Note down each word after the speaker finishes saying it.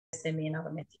send me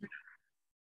another message.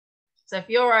 So if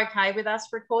you're okay with us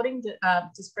recording,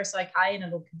 just press okay and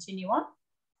it'll continue on.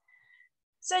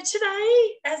 So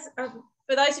today, as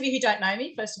for those of you who don't know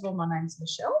me, first of all, my name's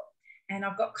Michelle, and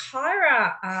I've got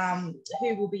Kyra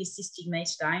who will be assisting me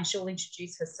today, and she'll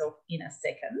introduce herself in a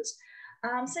second.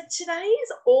 So today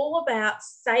is all about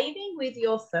saving with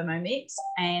your Thermomix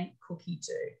and cookie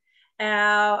dough.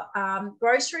 Our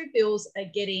grocery bills are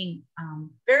getting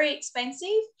very expensive,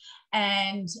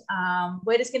 and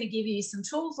we're just going to give you some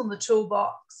tools on the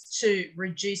toolbox to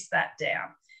reduce that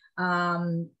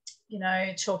down. You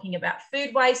know, talking about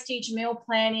food wastage, meal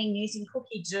planning, using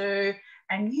cookie dough,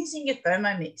 and using your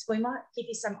Thermomix. We might give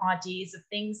you some ideas of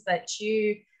things that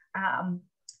you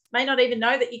may not even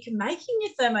know that you can make in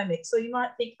your Thermomix, or you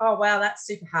might think, oh, wow, that's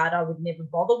super hard. I would never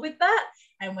bother with that.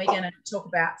 And we're going to talk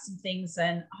about some things,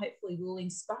 and hopefully we'll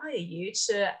inspire you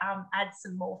to add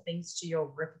some more things to your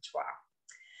repertoire.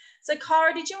 So,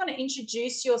 Kyra, did you want to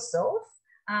introduce yourself?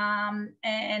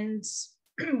 And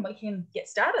we can get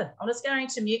started. I'm just going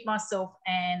to mute myself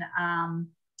and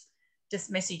just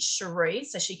message Cherie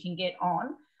so she can get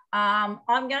on.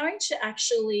 I'm going to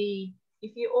actually,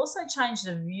 if you also change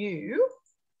the view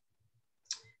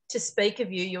to speaker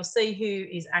view, you'll see who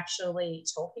is actually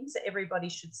talking. So everybody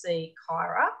should see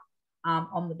Kyra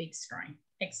on the big screen.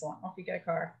 Excellent. Off you go,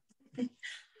 Kyra.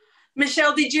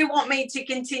 Michelle, did you want me to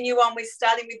continue on with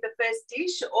starting with the first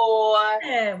dish, or?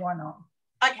 Yeah, why not?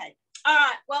 Okay. All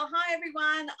right. Well, hi,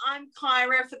 everyone. I'm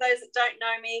Kyra. For those that don't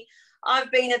know me,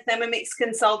 I've been a Thermomix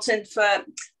consultant for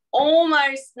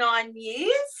almost 9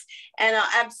 years, and I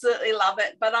absolutely love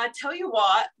it. But I tell you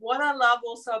what I love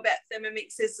also about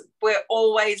Thermomix is we're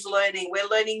always learning. We're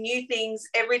learning new things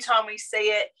every time we see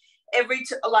it.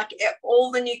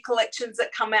 All the new collections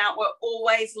that come out, we're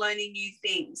always learning new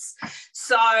things.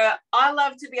 So I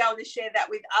love to be able to share that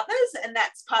with others, and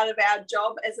that's part of our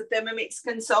job as a Thermomix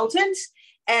consultant.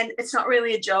 And it's not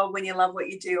really a job when you love what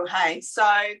you do, hey? So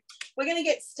we're going to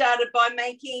get started by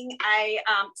making a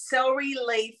celery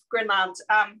leaf gremolata.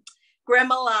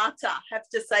 Have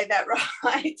to say that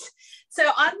right. So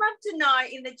I'd love to know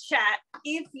in the chat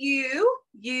if you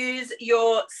use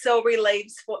your celery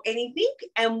leaves for anything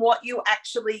and what you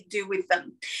actually do with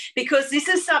them, because this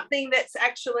is something that's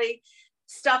actually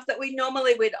stuff that we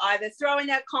normally would either throw in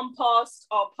our compost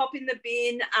or pop in the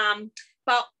bin.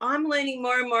 But I'm learning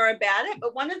more and more about it.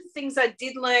 But one of the things I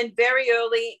did learn very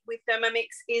early with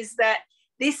Thermomix is that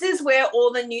this is where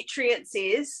all the nutrients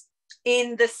is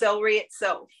in the celery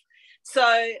itself.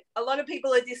 So a lot of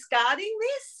people are discarding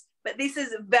this, but this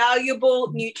is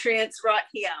valuable nutrients right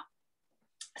here.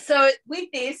 So with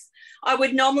this, I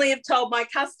would normally have told my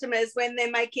customers when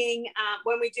they're making,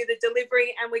 when we do the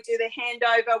delivery and we do the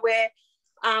handover where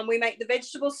we make the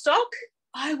vegetable stock,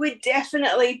 I would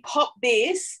definitely pop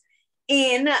this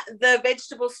in the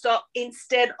vegetable stock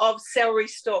instead of celery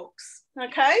stalks,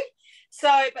 okay? So,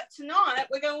 but tonight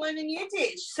we're going to learn a new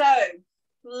dish. So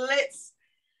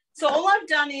all I've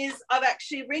done is I've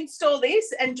actually rinsed all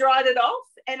this and dried it off,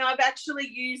 and I've actually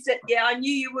used it. Yeah, I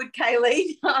knew you would,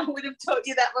 Kaylee. I would have taught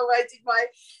you that when I did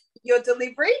your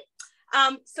delivery.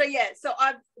 So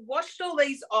I've washed all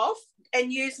these off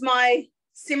and used my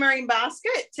simmering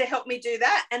basket to help me do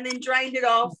that, and then drained it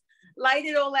off, laid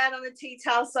it all out on a tea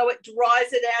towel so it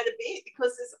dries it out a bit,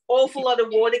 because there's an awful lot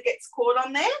of water gets caught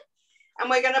on there. And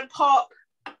we're going to pop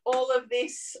all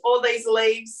these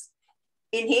leaves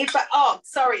in here. But, oh,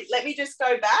 sorry, let me just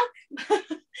go back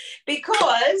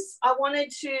because I wanted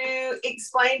to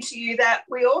explain to you that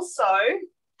we also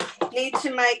need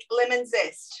to make lemon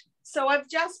zest. So I've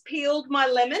just peeled my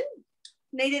lemon,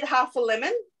 needed half a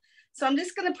lemon. So I'm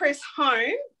just going to press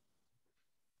home.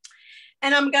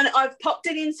 And I've popped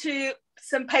it into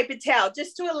some paper towel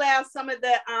just to allow some of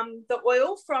the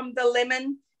oil from the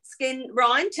lemon skin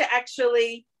rind to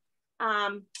actually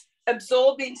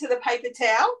absorb into the paper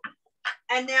towel.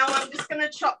 And now I'm just going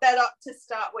to chop that up to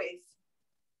start with.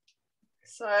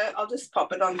 So I'll just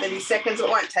pop it on 30 seconds. It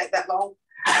won't take that long.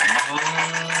 I'm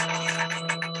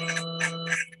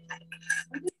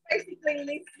just basically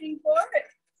listening for it.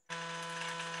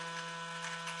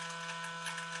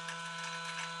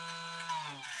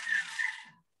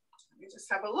 Just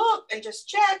have a look and just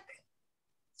check.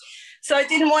 So I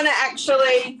didn't want to I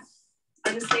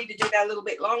just need to do that a little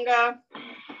bit longer.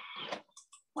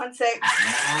 One sec.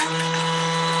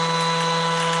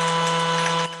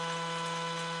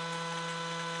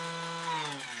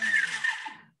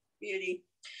 Beauty.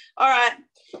 All right.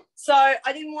 So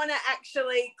I didn't want to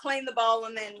actually clean the bowl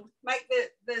and then make the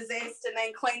zest and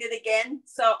then clean it again.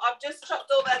 So I've just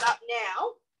chopped all that up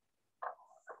now.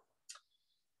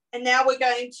 And now we're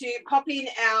going to pop in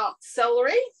our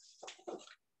celery.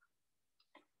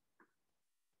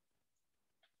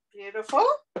 Beautiful.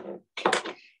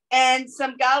 And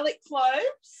some garlic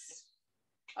cloves.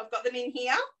 I've got them in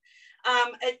here.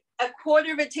 A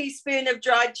quarter of a teaspoon of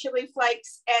dried chili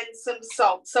flakes and some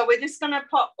salt. So we're just going to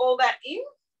pop all that in.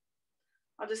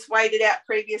 I just weighed it out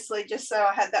previously just so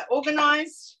I had that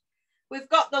organised. We've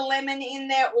got the lemon in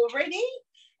there already,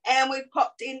 and we've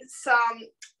popped in some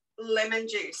lemon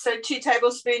juice. So 2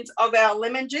 tablespoons of our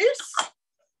lemon juice.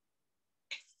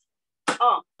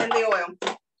 Oh, and the oil.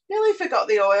 Nearly forgot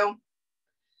the oil.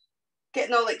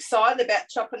 Getting all excited about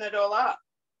chopping it all up.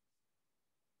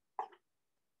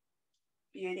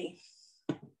 Beauty.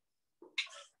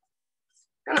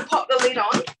 Going to pop the lid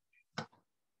on.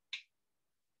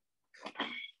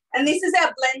 And this is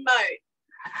our blend mode.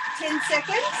 10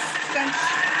 seconds.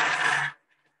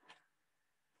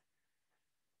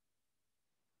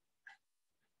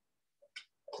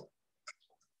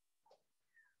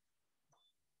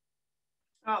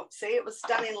 Oh, see, it was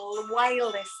done in way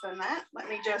less than that. Let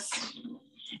me just,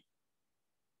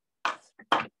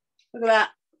 look at that,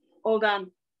 all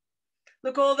done.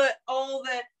 Look, all the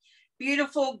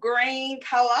beautiful green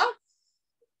colour.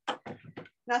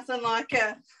 Nothing like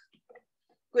a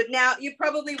good. Now, you're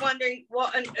probably wondering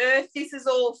what on earth this is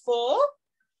all for,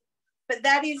 but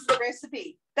that is the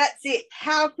recipe. That's it.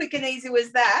 How quick and easy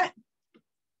was that?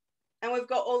 And we've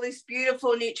got all these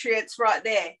beautiful nutrients right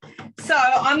there. So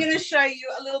I'm going to show you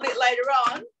a little bit later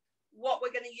on what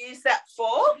we're going to use that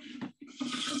for.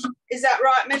 Is that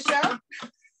right, Michelle?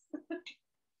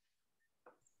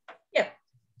 Yeah.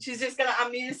 She's just going to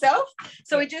unmute herself.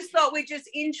 So we just thought we'd just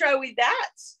intro with that.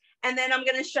 And then I'm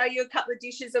going to show you a couple of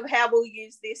dishes of how we'll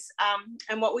use this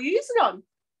and what we'll use it on.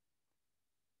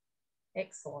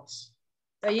 Excellent.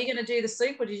 So are you going to do the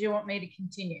soup, or did you want me to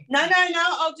continue? No.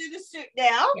 I'll do the soup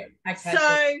now. Yeah. Okay.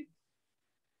 So,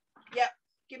 yep.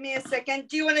 Give me a second.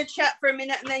 Do you want to chat for a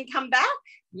minute and then come back?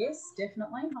 Yes,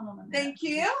 definitely. Hold on a minute. Thank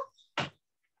you.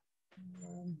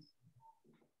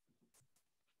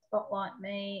 Spotlight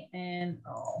me and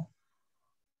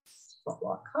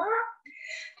spotlight Cara.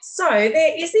 So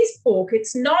there is this book.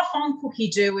 It's not on Cookie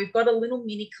Do. We've got a little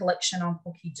mini collection on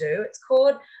Cookie Do. It's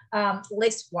called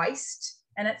Less Waste,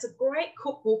 and it's a great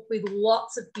cookbook with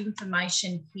lots of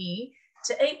information here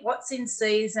to eat what's in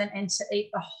season and to eat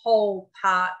the whole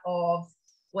part of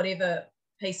whatever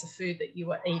piece of food that you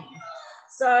are eating.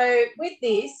 So with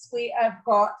this, we have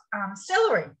got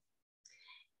celery.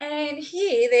 And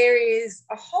here there is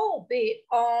a whole bit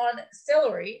on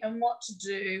celery and what to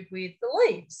do with the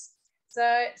leaves. So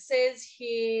it says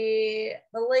here,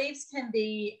 the leaves can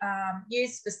be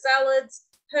used for salads,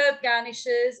 herb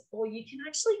garnishes, or you can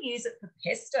actually use it for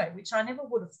pesto, which I never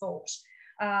would have thought.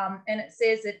 And it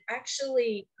says it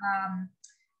actually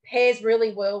pairs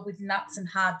really well with nuts and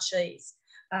hard cheese.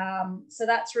 So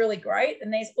that's really great.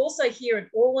 And there's also here an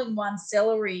all-in-one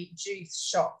celery juice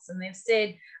shots. And they've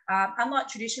said, unlike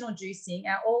traditional juicing,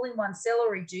 our all-in-one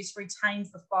celery juice retains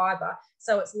the fibre,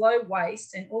 so it's low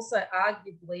waste and also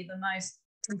arguably the most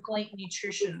complete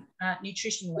nutritionally.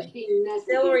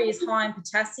 Celery is high in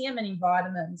potassium and in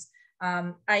vitamins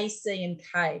A, C, and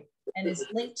K, and is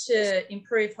linked to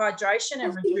improve hydration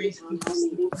and reduce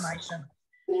inflammation.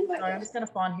 So I'm just going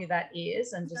to find who that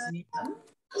is and just mute them.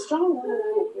 Strong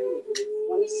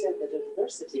one said that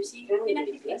diversity can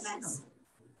be blessed.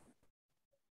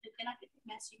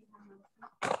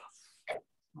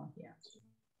 Oh, yeah.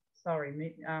 Sorry,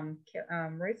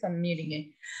 Ruth, I'm muting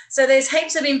you. So there's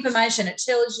heaps of information. It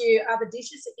tells you other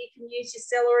dishes that you can use your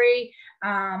celery.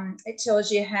 It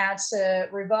tells you how to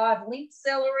revive limp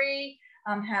celery,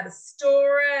 how to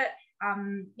store it.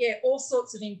 Yeah, all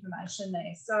sorts of information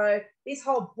there. So this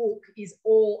whole book is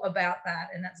all about that,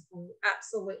 and that's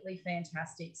absolutely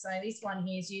fantastic. So this one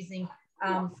here is using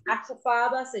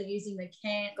aquafaba, so using the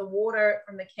water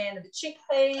from the can of the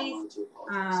chickpeas.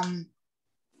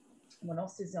 What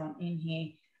else is in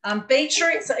here?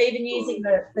 Beetroot, so even using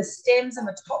the stems and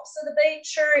the tops of the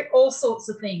beetroot, all sorts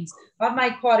of things. I've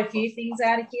made quite a few things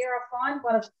out of here, I find.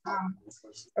 One of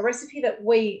a recipe that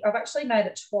I've actually made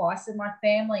it twice, and my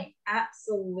family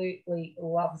absolutely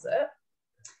loves it.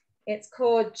 It's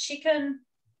called chicken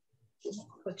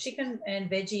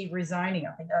and veggie risoni,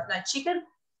 I think. No, chicken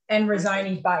and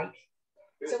risoni bake.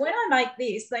 So when I make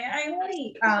this, the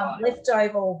only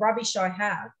leftover or rubbish I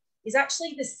have is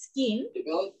actually the skin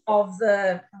of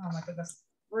the, oh my goodness,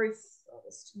 Ruth, I'll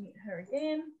just mute her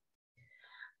again,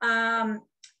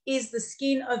 is the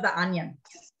skin of the onion.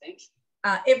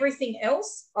 Everything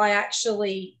else I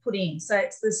actually put in. So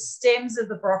it's the stems of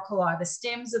the broccoli, the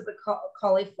stems of the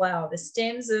cauliflower, the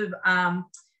stems of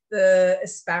the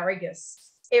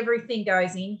asparagus. Everything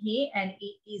goes in here and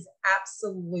it is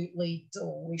absolutely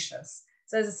delicious.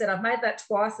 So as I said, I've made that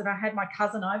twice, and I had my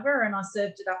cousin over and I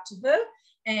served it up to her,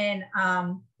 and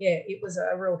yeah, it was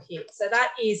a real hit. So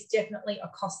that is definitely a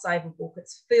cost saver book.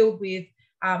 It's filled with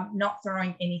not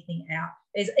throwing anything out.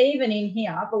 There's even in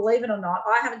here, believe it or not,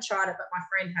 I haven't tried it, but my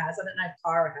friend has. I don't know if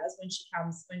Kyra has.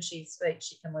 When she speaks,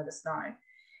 she can let us know.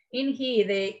 In here,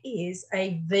 there is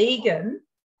a vegan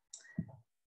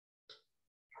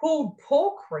pulled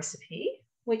pork recipe,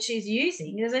 which is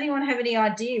using, does anyone have any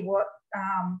idea what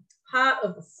part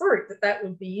of the fruit that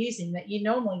would be using that you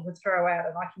normally would throw out?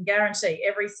 And I can guarantee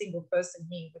every single person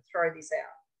here would throw this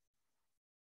out.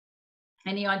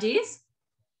 Any ideas?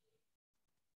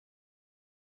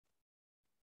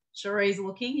 Cherie's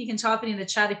looking. You can type it in the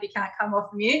chat if you can't come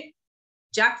off mute.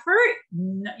 Jackfruit?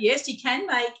 No, yes, you can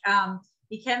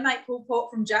make pulled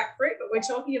pork from jackfruit, but we're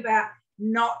talking about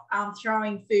not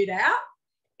throwing food out.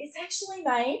 It's actually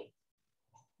made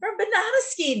from banana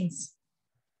skins.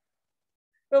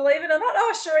 Believe it or not.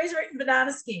 Oh, Cherie's written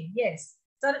banana skin. Yes.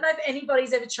 So I don't know if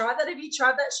anybody's ever tried that. Have you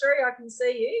tried that, Cherie? I can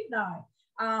see you. No.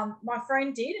 My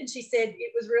friend did, and she said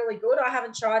it was really good. I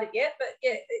haven't tried it yet, but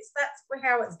yeah, that's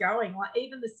how it's going. Like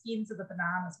even the skins of the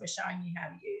bananas we're showing you how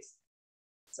to use.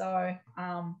 So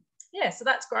yeah, so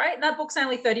that's great. And that book's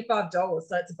only $35,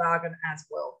 so it's a bargain as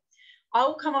well. I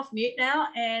will come off mute now,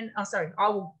 and I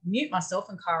will mute myself,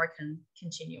 and Kyra can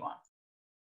continue on.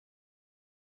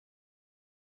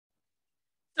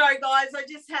 Sorry, guys, I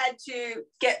just had to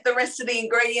get the rest of the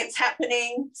ingredients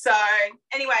happening. So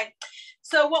anyway,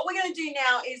 so what we're going to do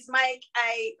now is make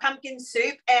a pumpkin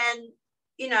soup. And,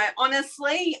 you know,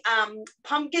 honestly,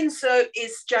 pumpkin soup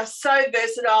is just so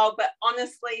versatile, but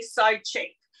honestly so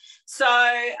cheap. So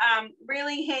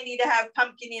really handy to have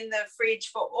pumpkin in the fridge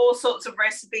for all sorts of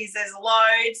recipes. There's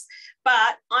loads,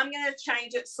 but I'm going to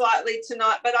change it slightly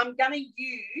tonight. But I'm going to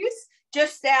use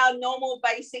just our normal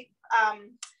basic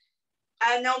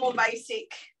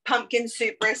pumpkin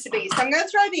soup recipe. So I'm going to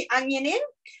throw the onion in,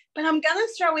 but I'm going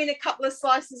to throw in a couple of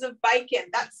slices of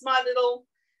bacon. That's my little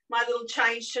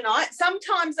change tonight.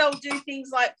 Sometimes I'll do things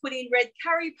like put in red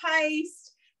curry paste,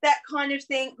 that kind of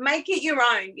thing. Make it your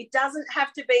own. It doesn't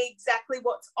have to be exactly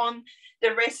what's on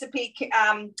the recipe,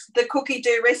 the cookie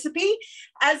dough recipe.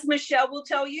 As Michelle will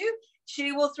tell you,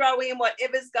 she will throw in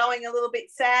whatever's going a little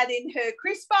bit sad in her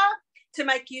crisper to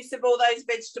make use of all those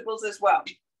vegetables as well.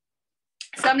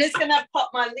 So I'm just going to pop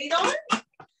my lid on.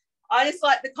 I just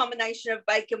like the combination of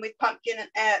bacon with pumpkin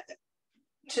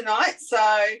tonight. So,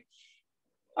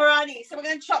 alrighty. So we're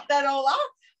going to chop that all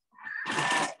up.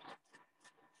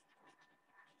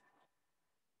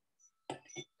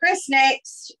 Press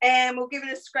next, and we'll give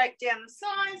it a scrape down the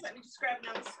sides. Let me just grab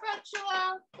another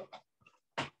spatula.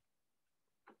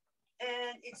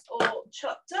 And it's all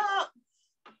chopped up.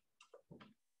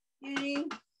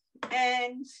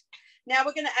 And now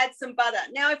we're going to add some butter.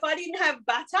 Now, if I didn't have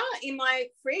butter in my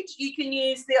fridge, you can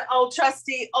use the old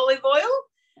trusty olive oil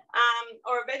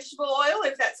or a vegetable oil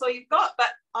if that's all you've got, but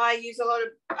I use a lot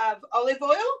of olive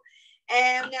oil.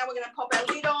 And now we're going to pop our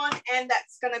lid on, and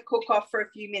that's going to cook off for a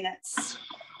few minutes.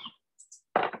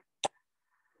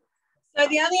 So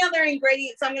the only other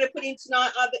ingredients I'm going to put in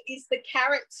tonight is the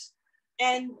carrot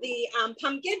and the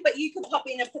pumpkin, but you can pop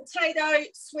in a potato,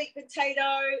 sweet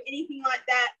potato, anything like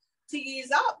that to use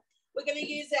up. We're going to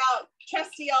use our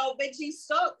trusty old veggie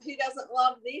stock. Who doesn't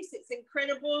love this? It's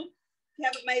incredible. If you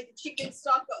haven't made the chicken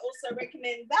stock, I also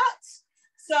recommend that.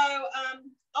 So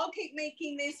I'll keep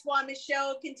making this while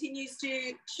Michelle continues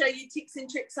to show you tips and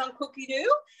tricks on cookie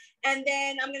dough. And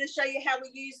then I'm going to show you how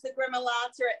we use the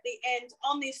gremolata at the end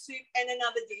on this soup and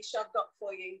another dish I've got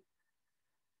for you.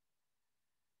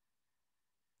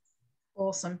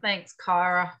 Awesome. Thanks,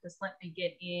 Kyra. Just let me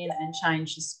get in and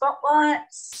change the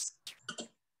spotlights.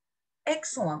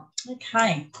 Excellent.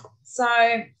 Okay.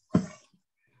 So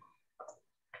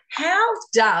how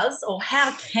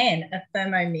can a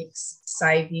Thermomix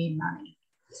save you money?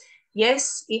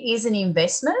 Yes, it is an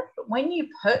investment, but when you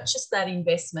purchase that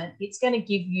investment, it's going to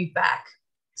give you back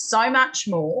so much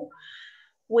more.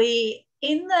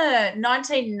 In the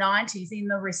 1990s, in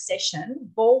the recession,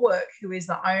 Bulwark, who is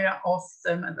the owner of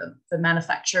the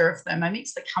manufacturer of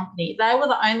Thermomix, the company, they were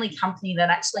the only company that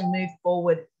actually moved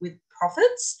forward with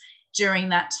profits during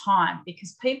that time,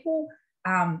 because people,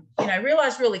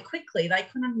 realised really quickly they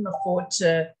couldn't afford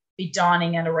to be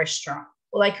dining at a restaurant,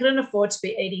 or they couldn't afford to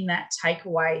be eating that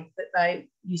takeaway that they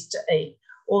used to eat,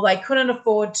 or they couldn't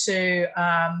afford to,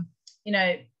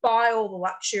 buy all the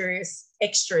luxurious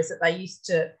extras that they used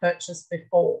to purchase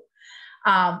before.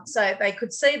 So they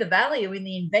could see the value in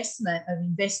the investment of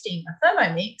investing a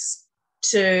Thermomix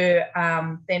to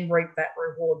then reap that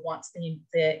reward once the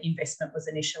investment was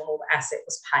initial or the asset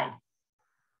was paid.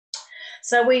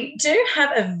 So we do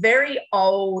have a very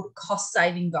old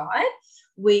cost-saving guide,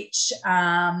 which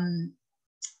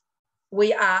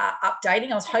we are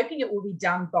updating. I was hoping it will be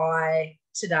done by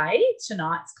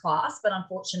tonight's class, but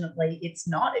unfortunately it's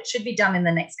not. It should be done in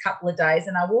the next couple of days,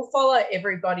 and I will follow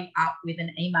everybody up with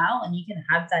an email and you can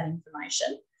have that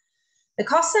information. The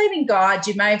cost-saving guide,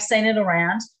 you may have seen it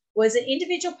around, was an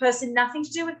individual person, nothing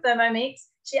to do with Thermomix.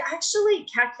 She actually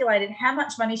calculated how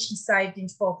much money she saved in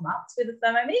 12 months with a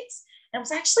Thermomix, and it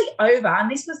was actually over,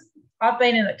 and I've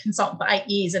been a consultant for 8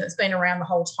 years and it's been around the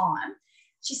whole time.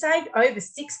 She saved over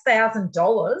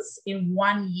 $6,000 in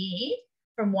 1 year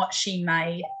from what she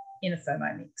made in a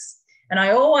Thermomix. And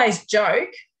I always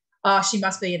joke, she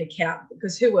must be an accountant,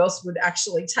 because who else would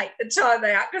actually take the time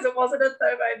out, because it wasn't a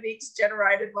Thermomix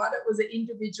generated one, it was an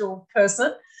individual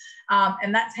person.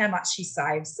 And that's how much she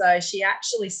saved. So she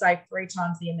actually saved 3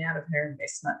 times the amount of her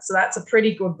investment. So that's a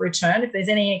pretty good return. If there's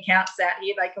any accounts out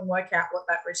here, they can work out what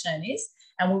that return is.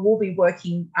 And we will be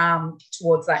working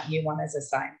towards that new one, as I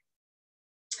say.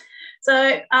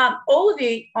 So all of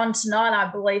you on tonight, I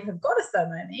believe, have got a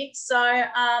Thermomix. So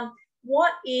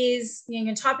what is, you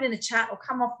can type it in the chat or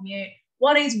come off mute,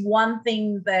 what is one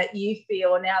thing that you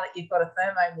feel now that you've got a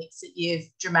Thermomix that you've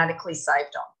dramatically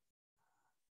saved on?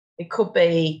 It could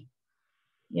be,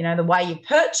 you know, the way you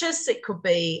purchase. It could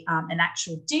be an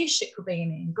actual dish. It could be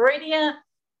an ingredient.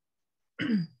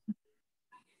 I'm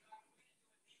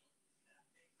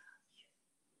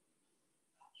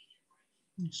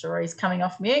sure he's coming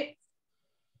off mute.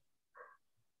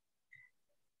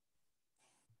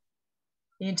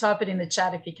 You can type it in the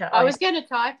chat if you can. I was going to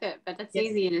type it, but it's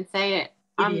easier to say it.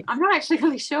 I'm not actually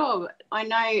really sure. But I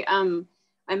know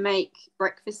I make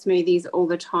breakfast smoothies all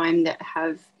the time that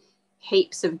have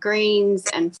heaps of greens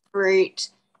and fruit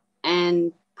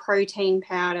and protein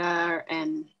powder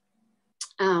and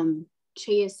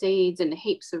chia seeds and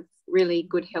heaps of really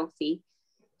good healthy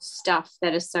stuff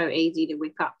that is so easy to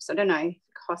whip up. So I don't know,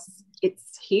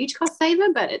 it's a huge cost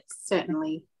saver, but it's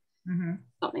certainly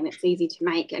something that's easy to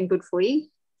make and good for you.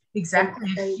 Exactly.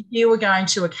 If you were going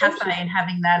to a cafe and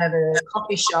having that at a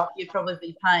coffee shop, you'd probably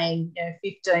be paying, you know,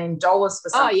 $15 for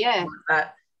something like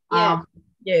that. Yeah.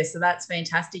 Yeah, so that's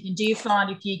fantastic. And do you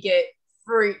find if you get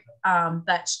fruit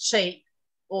that's cheap,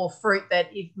 or fruit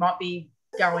that it might be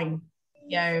going,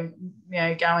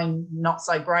 going not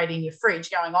so great in your fridge,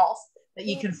 going off, that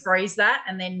you can freeze that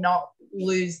and then not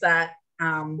lose that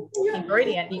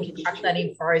ingredient? You can chuck that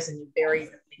in frozen. You're very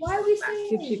efficient. Why are we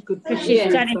saying good she's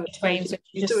standing in between? So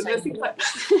you just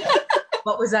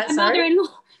What was that?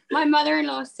 My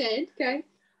mother-in-law said, "Go."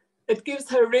 It gives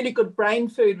her really good brain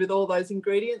food with all those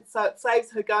ingredients, so it saves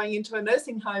her going into a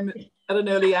nursing home at an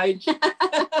early age.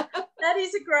 That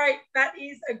is a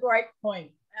great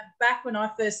point. Back when I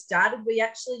first started, we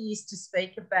actually used to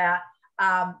speak about,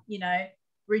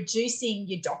 reducing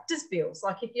your doctor's bills.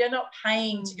 Like if you're not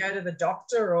paying to go to the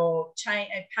doctor or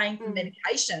paying for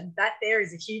medication, that there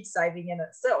is a huge saving in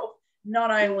itself,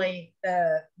 not only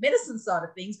the medicine side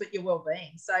of things, but your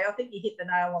well-being. So I think you hit the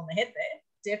nail on the head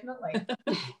there, definitely.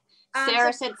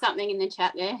 Sarah said something in the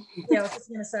chat there. Yeah, I was just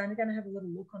going to say, I'm going to have a little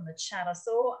look on the chat. I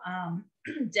saw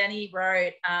Danny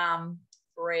wrote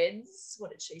breads.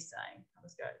 What did she say?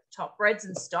 Let's go top breads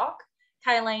and stock.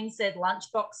 Kayleen said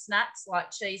lunchbox snacks like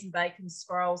cheese and bacon,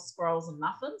 scrolls and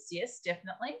muffins. Yes,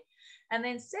 definitely. And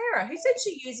then Sarah, who said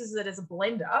she uses it as a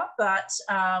blender, but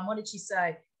what did she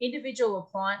say? Individual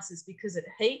appliances because it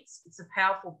heats. It's a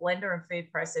powerful blender and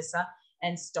food processor,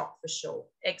 and stock for sure.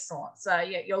 Excellent. So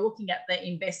yeah, you're looking at the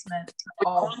investment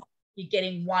of you're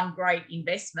getting one great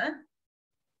investment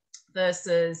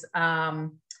versus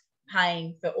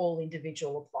paying for all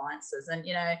individual appliances. And,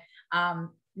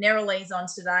 Nerali's on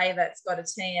today, that's got a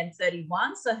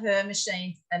TM31, so her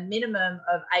machine's a minimum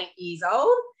of 8 years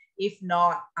old, if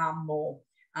not more.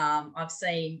 I've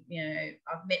seen,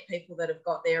 I've met people that have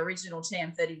got their original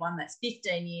TM31 that's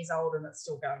 15 years old and it's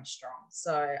still going strong.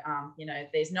 So,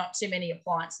 there's not too many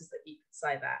appliances that you could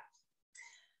say that.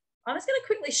 I'm just going to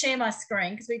quickly share my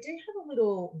screen because we do have a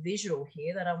little visual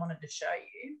here that I wanted to show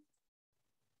you.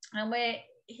 And we're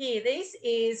here. This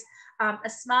is a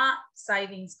smart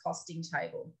savings costing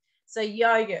table. So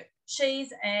yogurt,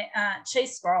 cheese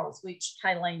scrolls, which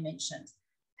Kayleen mentioned,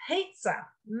 pizza,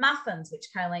 muffins, which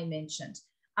Kayleen mentioned,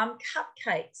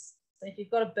 cupcakes. So if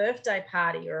you've got a birthday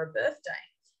party or a birthday,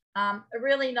 a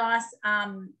really nice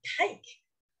cake.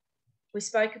 We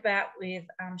spoke about with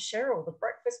Cheryl, the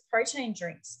breakfast protein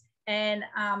drinks, and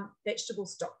vegetable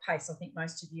stock paste, I think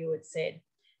most of you had said.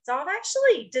 So I've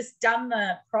actually just done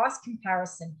the price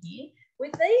comparison here.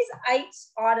 With these 8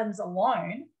 items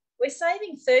alone, we're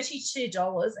saving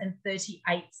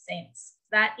 $32.38.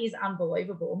 That is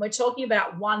unbelievable. And we're talking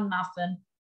about one muffin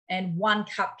and one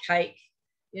cupcake,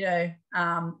 you know,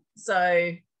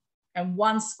 and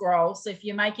one scroll. So if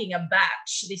you're making a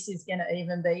batch, this is going to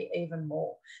even be even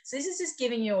more. So this is just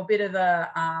giving you a bit of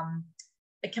a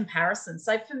comparison.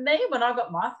 So for me, when I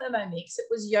got my Thermomix, it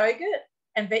was yogurt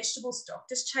and vegetable stock.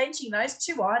 Just changing those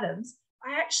 2 items,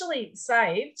 I actually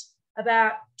saved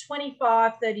about $25,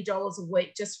 $30 a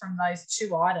week just from those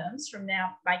 2 items from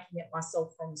now making it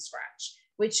myself from scratch,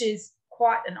 which is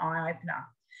quite an eye-opener.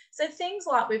 So things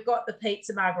like we've got the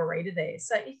pizza margherita there.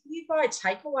 So if you buy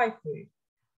takeaway food,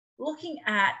 looking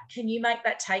at can you make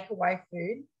that takeaway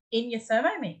food in your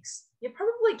Thermomix? You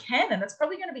probably can, and it's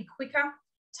probably going to be quicker,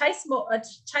 taste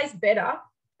better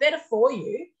for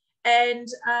you, and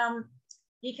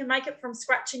you can make it from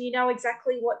scratch and you know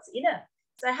exactly what's in it.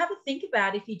 So have a think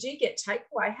about if you do get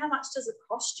takeaway, how much does it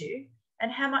cost you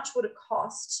and how much would it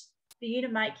cost for you to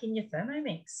make in your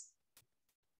Thermomix?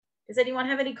 Does anyone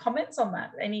have any comments on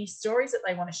that? Any stories that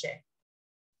they want to share?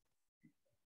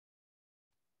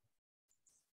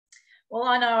 Well,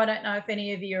 I don't know if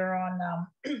any of you are on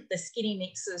the Skinny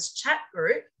Mixers chat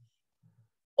group.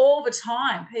 All the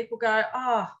time, people go,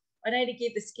 oh, I need to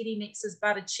give the Skinny Mixers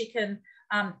buttered chicken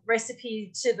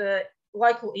recipe to the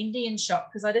local Indian shop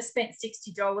because I just spent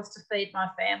 $60 to feed my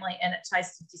family and it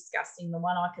tasted disgusting. The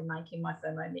one I can make in my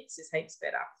Thermomix is heaps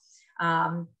better.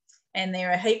 And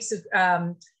there are heaps of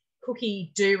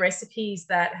cookie dough recipes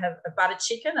that have a buttered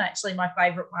chicken. Actually, my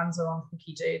favourite ones are on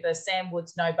cookie dough. The Sam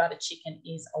Woods no butter chicken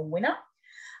is a winner.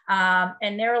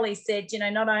 And Nerily said, you know,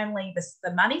 not only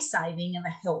the money saving and the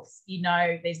health, you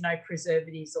know, there's no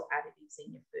preservatives or additives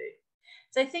in your food.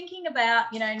 So thinking about,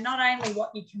 you know, not only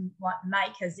what you can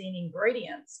make as in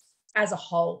ingredients as a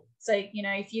whole. So, you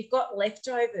know, if you've got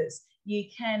leftovers, you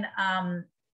can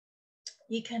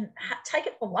take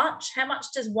it for lunch. How much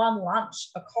does one lunch,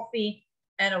 a coffee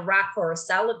and a wrap or a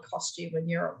salad cost you when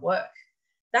you're at work?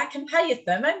 That can pay your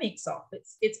Thermomix off.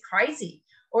 It's crazy.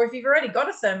 Or if you've already got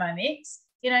a Thermomix,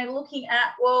 you know, looking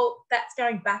at, well, that's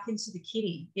going back into the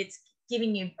kitty. It's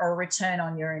giving you a return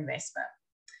on your investment.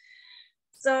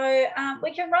 So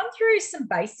we can run through some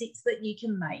basics that you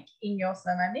can make in your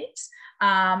Thermomix.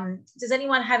 Does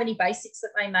anyone have any basics that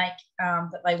they make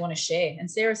that they want to share? And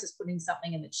Sarah's just put in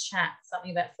something in the chat, something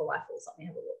about falafels. Let me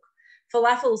have a look.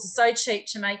 Falafels are so cheap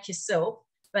to make yourself,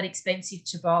 but expensive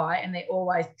to buy, and they're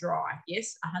always dry.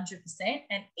 Yes, 100%.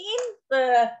 And in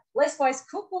the Less Waste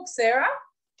cookbook, Sarah,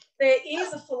 there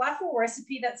is a falafel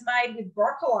recipe that's made with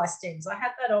broccoli stems. I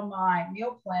had that on my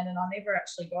meal plan and I never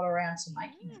actually got around to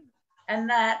making it. And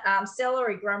that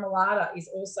celery gremolata is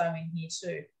also in here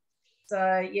too.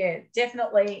 So yeah,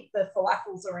 definitely the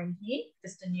falafels are in here,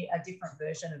 just a different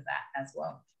version of that as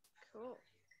well. Cool.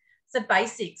 So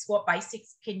basics, what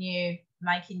basics can you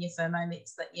make in your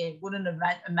Thermomix that you wouldn't have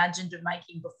imagined of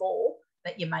making before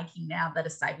that you're making now that are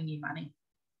saving you money?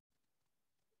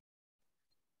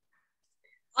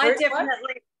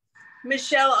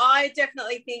 Michelle, I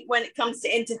definitely think when it comes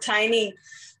to entertaining,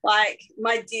 like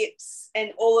my dips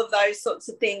and all of those sorts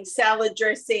of things, salad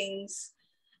dressings,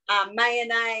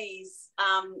 mayonnaise,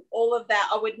 all of that,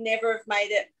 I would never have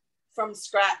made it from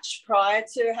scratch prior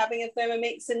to having a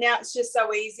Thermomix. And now it's just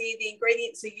so easy. The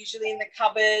ingredients are usually in the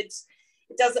cupboard.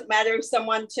 It doesn't matter if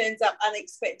someone turns up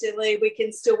unexpectedly, we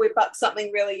can still whip up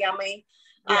something really yummy.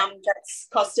 Yeah. That's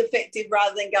cost effective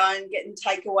rather than going and getting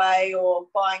takeaway or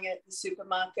buying it at the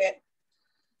supermarket.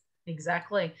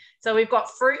 Exactly. So we've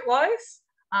got fruit loaf.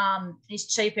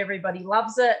 It's cheap. Everybody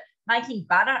loves it. Making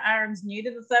butter. Aaron's new to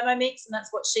the Thermomix, and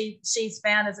that's what she's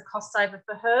found as a cost saver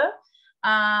for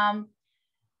her.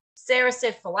 Sarah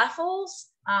said falafels,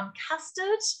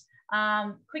 custard,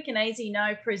 quick and easy,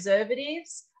 no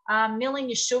preservatives. Milling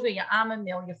your sugar, your almond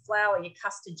meal, your flour, your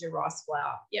custard, your rice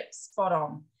flour. Yep, spot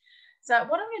on. So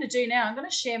what I'm going to do now, I'm going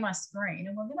to share my screen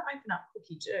and we're going to open up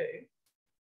Cookie Dough.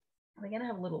 And we're going to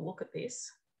have a little look at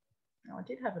this. Now, I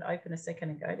did have it open a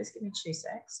second ago. Just give me 2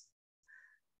 secs.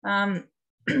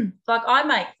 Like I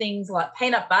make things like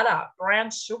peanut butter,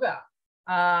 brown sugar,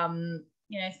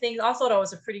 you know, things. I thought I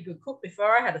was a pretty good cook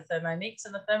before I had a Thermomix,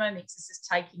 and the Thermomix is just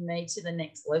taking me to the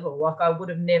next level. Like I would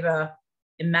have never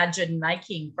imagined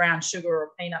making brown sugar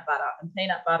or peanut butter, and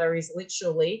peanut butter is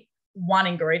literally one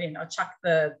ingredient. I chuck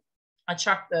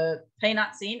the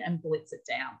peanuts in and blitz it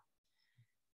down.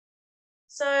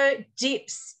 So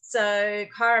dips. So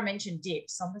Kyra mentioned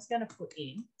dips. So I'm just going to put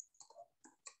in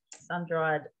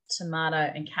sun-dried tomato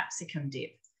and capsicum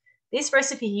dip. This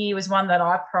recipe here was one that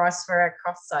I priced for our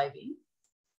cost saving.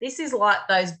 This is like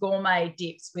those gourmet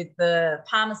dips with the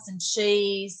Parmesan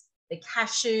cheese, the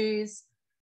cashews,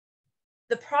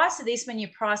 the price of this when you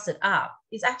price it up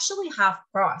is actually half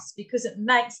price because it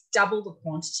makes double the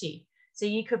quantity. So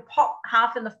you could pop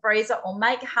half in the freezer or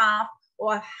make half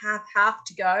or have half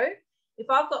to go. If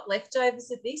I've got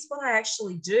leftovers of this, what I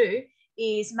actually do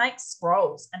is make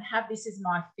scrolls and have this as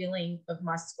my filling of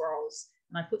my scrolls.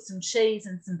 And I put some cheese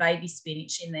and some baby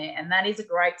spinach in there. And that is a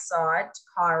great side to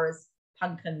Kyra's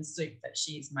pumpkin soup that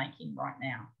she is making right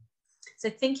now. So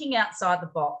thinking outside the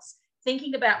box,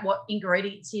 thinking about what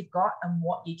ingredients you've got and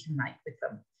what you can make with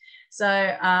them.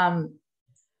 So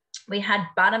we had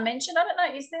butter mentioned. I don't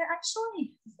know, is there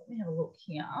actually, let me have a look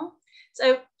here.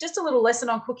 So just a little lesson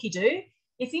on cookie dough.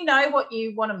 If you know what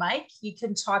you want to make, you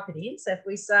can type it in. So if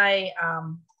we say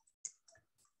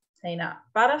peanut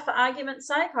butter for argument's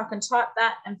sake, I can type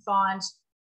that and find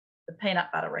the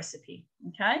peanut butter recipe,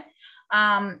 okay?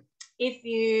 If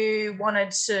you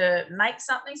wanted to make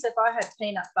something, so if I had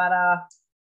peanut butter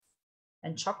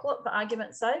and chocolate for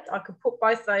argument's sake, I could put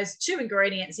both those two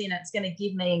ingredients in. It's going to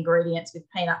give me ingredients with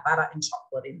peanut butter and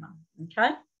chocolate in them,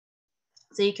 okay?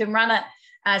 So you can run it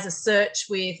as a search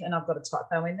with, and I've got a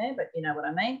typo in there, but you know what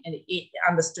I mean, and it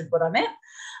understood what I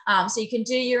meant. So you can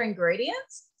do your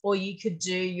ingredients or you could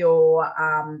do your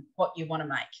what you want to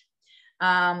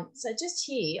make. So just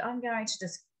here, I'm going to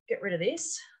just get rid of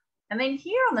this. And then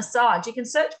here on the side, you can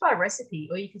search by recipe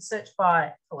or you can search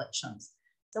by collections.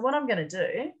 So what I'm going to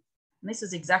do, and this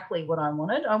is exactly what I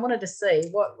wanted to see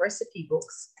what recipe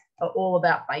books are all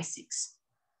about basics,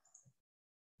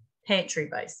 pantry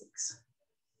basics.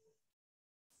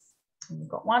 And we've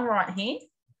got one right here,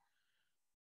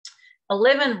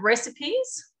 11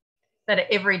 recipes that are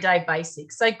everyday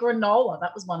basics. So granola,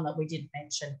 that was one that we didn't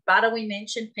mention. Butter we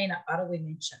mentioned, peanut butter we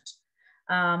mentioned.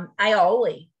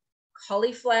 Aioli,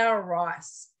 cauliflower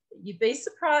rice. You'd be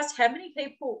surprised how many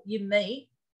people you meet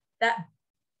that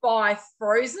buy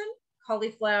frozen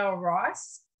cauliflower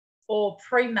rice or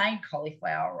pre-made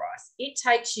cauliflower rice. It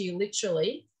takes you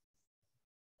literally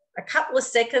a couple of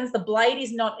seconds. The blade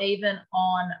is not even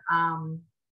on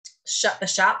the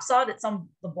sharp side, it's on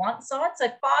the blunt side. So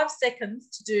 5 seconds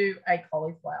to do a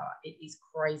cauliflower. It is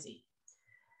crazy.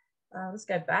 Let's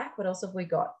go back. What else have we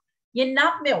got? Your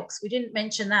nut milks. We didn't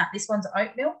mention that. This one's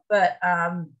oat milk, but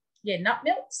yeah, nut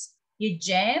milks. Your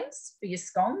jams for your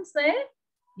scones there.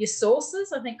 Your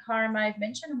sauces, I think Kyra may have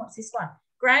mentioned. And what's this one?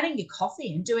 Grinding your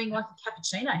coffee and doing like a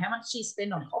cappuccino. How much do you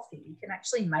spend on coffee? You can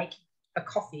actually make a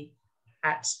coffee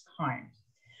at home.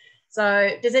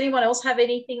 So does anyone else have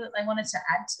anything that they wanted to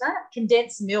add to that?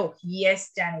 Condensed milk.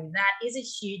 Yes, Danny, that is a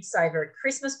huge saver. At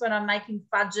Christmas when I'm making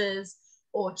fudges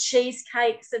or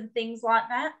cheesecakes and things like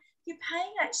that, you're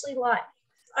paying actually like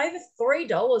over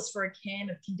 $3 for a can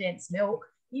of condensed milk.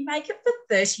 You make it for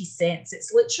 30 cents.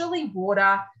 It's literally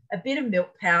water, a bit of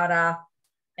milk powder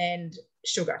and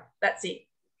sugar. That's it,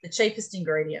 the cheapest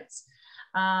ingredients.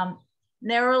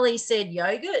 Neroli said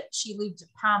yogurt. She lived at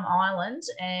Palm Island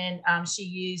and she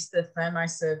used the thermo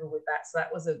server with that. So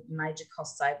that was a major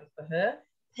cost saver for her.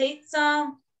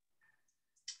 Pizza.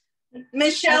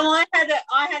 Michelle, I had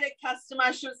a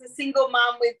customer. She was a single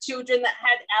mum with children that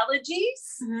had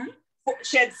allergies. Mm-hmm.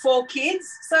 She had 4 kids,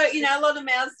 so you know, a lot of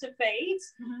mouths to feed.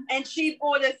 Mm-hmm. And she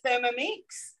bought a Thermomix,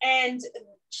 and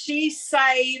she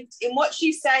saved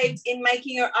in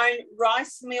making her own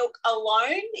rice milk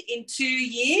alone in 2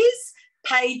 years.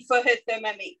 Paid for her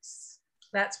Thermomix.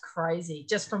 That's crazy,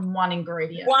 just from one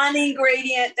ingredient. One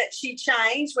ingredient that she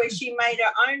changed, where she made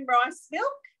her own rice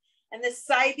milk, and the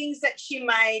savings that she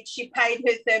made, she paid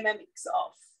her Thermomix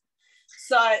off.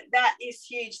 So that is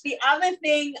huge. The other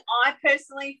thing I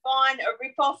personally find a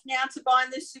rip-off now to buy in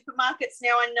the supermarkets,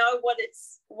 now I know what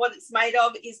it's made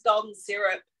of, is golden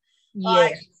syrup. Yeah,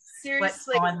 like,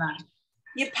 seriously, let's find that.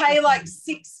 You pay like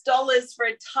 $6 for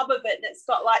a tub of it, and it's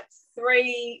got like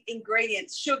 3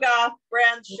 ingredients: sugar,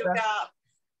 brown sugar,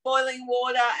 boiling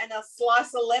water, and a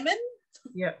slice of lemon.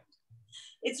 Yep.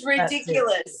 It's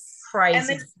ridiculous. It's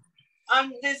crazy.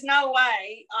 And there's no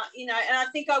way, you know, and I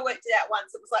think I worked it out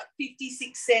once. It was like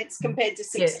 56 cents compared to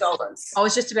 $6. Yes. I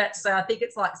was just about to say, I think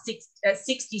it's like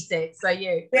 60 cents. So,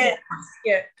 yeah,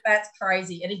 that's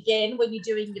crazy. And again, when you're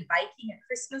doing your baking at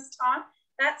Christmas time,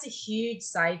 that's a huge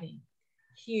saving.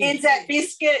 Huge. Ends at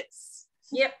biscuits.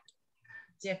 Yep,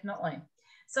 definitely.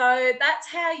 So that's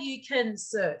how you can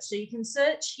search. So you can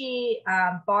search here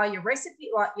by your recipe,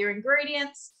 like your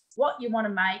ingredients, what you want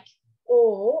to make,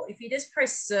 or if you just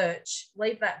press search,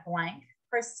 leave that blank,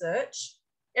 press search.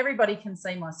 Everybody can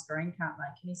see my screen, can't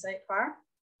they? Can you see it, Clara?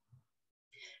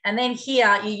 And then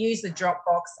here you use the drop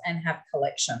box and have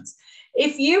collections.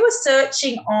 If you were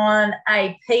searching on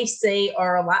a PC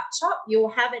or a laptop, you'll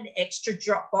have an extra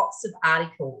drop box of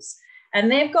articles. And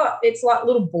they've got, it's like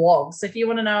little blogs. So if you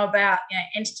want to know about, you know,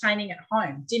 entertaining at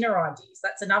home, dinner ideas,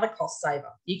 that's another cost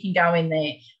saver. You can go in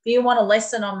there. If you want a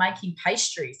lesson on making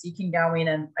pastries, you can go in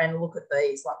and look at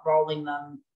these, like rolling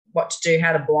them, what to do,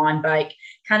 how to blind bake,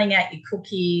 cutting out your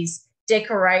cookies,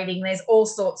 decorating. There's all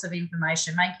sorts of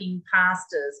information, making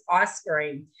pastas, ice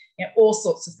cream, you know, all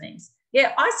sorts of things.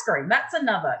 Yeah, ice cream, that's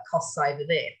another cost saver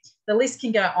there. The list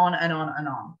can go on and on and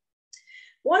on.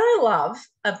 What I love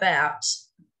about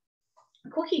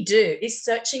Cookie Do is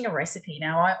searching a recipe.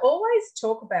 Now, I always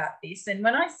talk about this, and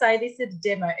when I say this at a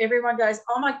demo, everyone goes,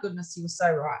 oh my goodness, you were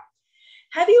so right.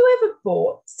 Have you ever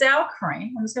bought sour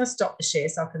cream? I'm just going to stop the share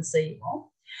so I can see you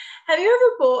all. Have you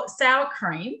ever bought sour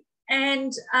cream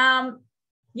and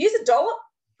use a dollop,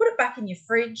 put it back in your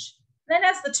fridge? Then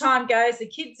as the time goes, the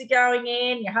kids are going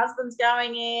in, your husband's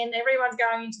going in, everyone's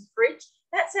going into the fridge.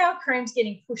 That sour cream's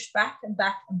getting pushed back and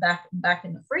back and back and back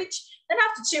in the fridge. Then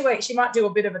after 2 weeks, you might do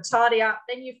a bit of a tidy up.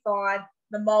 Then you find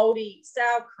the mouldy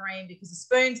sour cream because the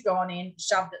spoon's gone in,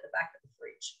 shoved at the back of the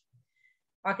fridge.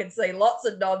 I can see lots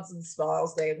of nods and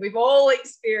smiles there. We've all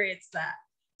experienced that.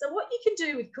 So what you can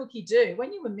do with Cookie Do,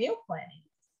 when you were meal planning,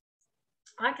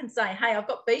 I can say, hey, I've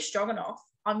got beef stroganoff.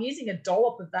 I'm using a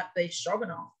dollop of that beef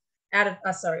stroganoff of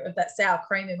that sour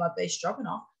cream in my beef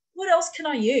stroganoff. What else can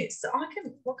I use? So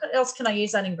what else can I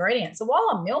use that ingredient? So while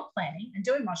I'm meal planning and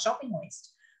doing my shopping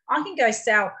list, I can go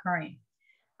sour cream.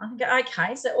 I can go,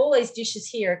 okay, so all these dishes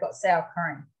here have got sour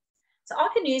cream. So I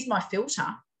can use my filter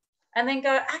and then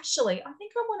go, actually, I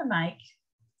think I want to make,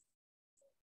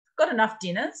 I've got enough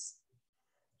dinners.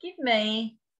 Give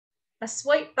me a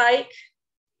sweet bake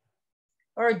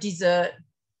or a dessert.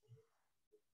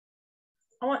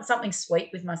 I want something sweet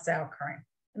with my sour cream.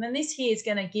 And then this here is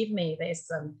going to give me, there's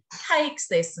some cakes,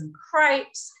 there's some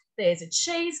crepes, there's a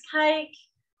cheesecake,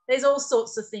 there's all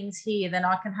sorts of things here. Then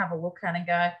I can have a look at and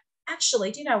go,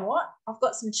 actually, do you know what? I've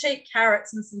got some cheap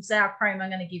carrots and some sour cream. I'm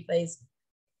going to give these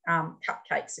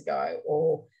cupcakes a go.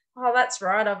 Or, oh, that's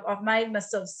right, I've made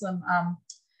myself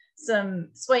some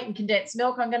sweetened condensed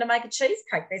milk. I'm going to make a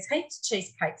cheesecake. There's heaps of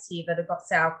cheesecakes here that have got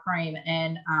sour cream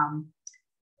and,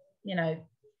 you know,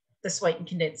 the sweetened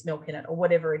condensed milk in it or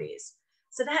whatever it is.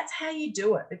 So that's how you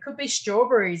do it. It could be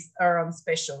strawberries are on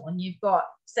special and you've got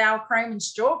sour cream and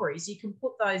strawberries. You can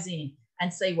put those in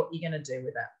and see what you're going to do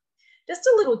with that. Just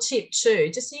a little tip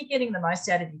too, just so you're getting the most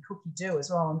out of your Cookie Do as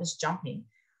well. I'm just jumping.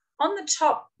 On the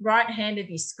top right hand of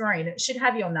your screen, it should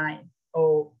have your name,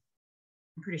 or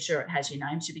I'm pretty sure it has your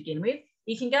name to begin with.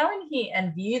 You can go in here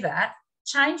and view that,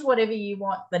 change whatever you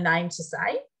want the name to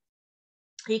say.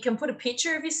 You can put a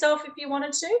picture of yourself if you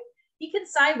wanted to. You can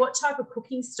say what type of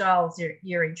cooking styles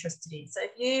you're interested in. So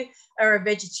if you are a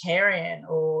vegetarian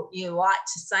or you like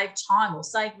to save time or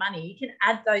save money, you can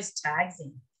add those tags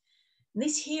in. And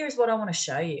this here is what I want to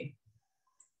show you.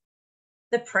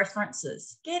 The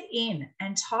preferences. Get in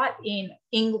and type in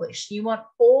English. You want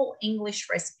all English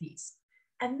recipes.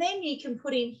 And then you can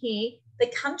put in here the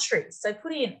countries. So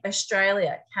put in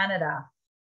Australia, Canada,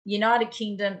 United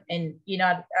Kingdom and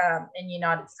United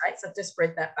States. I've just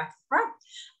read that back front.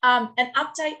 And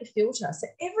update the filter. So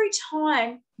every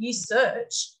time you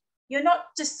search, you're not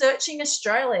just searching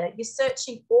Australia, you're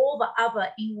searching all the other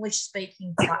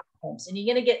English-speaking platforms, and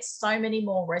you're going to get so many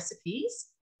more recipes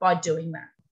by doing that.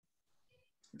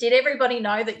 Did everybody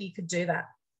know that you could do that?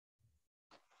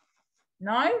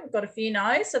 No? We've got a few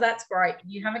no's, so that's great.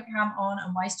 You haven't come on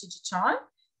and wasted your time.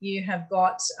 You have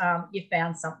got, you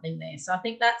found something there. So I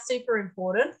think that's super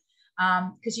important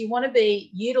because you want to be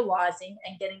utilising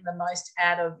and getting the most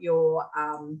out of your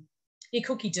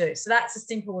Cookie Do. So that's as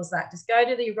simple as that. Just go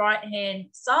to the right-hand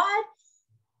side,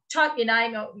 type your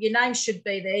name. Your name should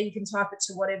be there. You can type it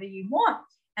to whatever you want,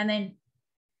 and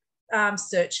then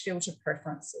search filter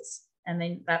preferences, and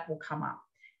then that will come up.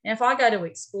 Now, if I go to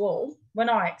explore, when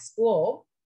I explore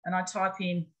and I type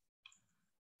in,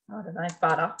 I don't know,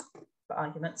 butter, for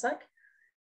argument's sake,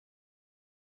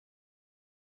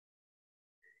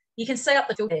 you can see up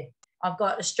the filter there. I've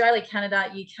got Australia, Canada,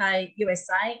 UK,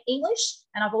 USA, English,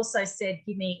 and I've also said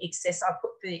give me I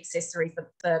put the accessories,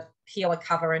 the peeler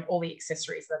cover and all the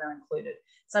accessories that are included.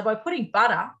 So by putting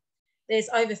butter, there's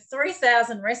over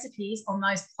 3,000 recipes on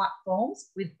those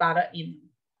platforms with butter in them.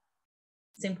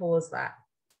 Simple as that.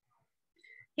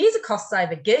 Here's a cost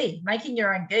saver, ghee, making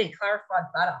your own ghee,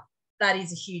 clarified butter. That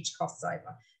is a huge cost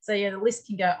saver. So yeah, the list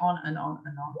can go on and on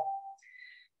and on.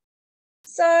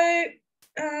 So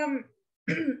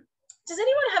does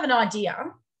anyone have an idea?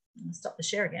 I'll stop the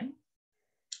share again.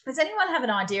 Does anyone have an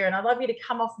idea? And I'd love you to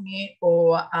come off mute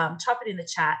or type it in the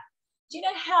chat. Do you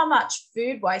know how much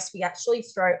food waste we actually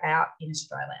throw out in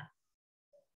Australia?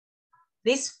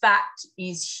 This fact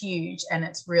is huge and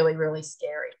it's really, really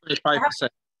scary. 25%.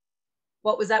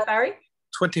 What was that, Barry?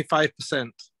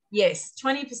 25%. Yes,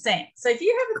 20%. So if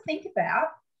you have a think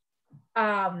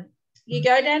about, you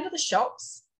go down to the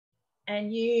shops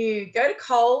and you go to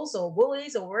Coles or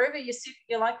Woolies or wherever your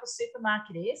local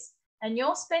supermarket is, and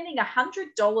you're spending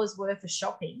 $100 worth of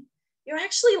shopping, you're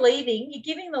actually you're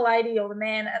giving the lady or the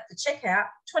man at the checkout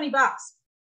 $20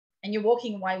 and you're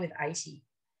walking away with 80.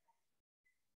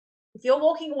 If you're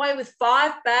walking away with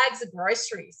 5 bags of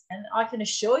groceries, and I can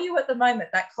assure you at the moment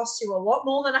that costs you a lot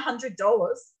more than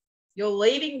 $100, you're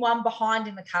leaving one behind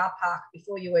in the car park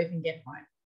before you even get home.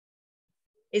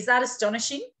 Is that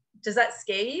astonishing? Does that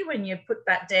scare you when you put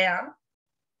that down?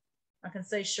 I can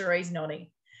see Cherie's nodding.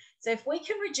 So if we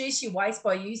can reduce your waste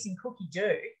by using Cookie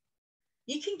Do,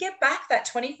 you can get back that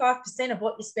 25% of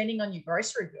what you're spending on your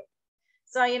grocery bill.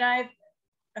 So, you know,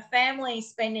 a family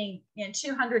spending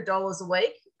 $200 a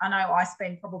week, I know I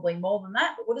spend probably more than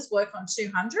that, but we'll just work on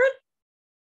 200.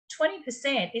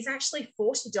 20% is actually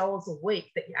 $40 a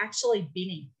week that you're actually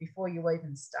binning before you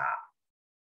even start.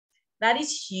 That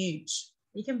is huge.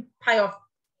 You can pay off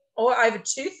over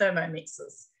 2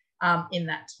 Thermomixes in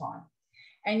that time.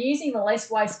 And using the Less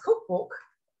Waste cookbook,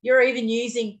 you're even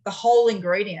using the whole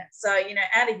ingredient. So, you know,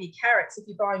 out of your carrots, if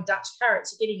you're buying Dutch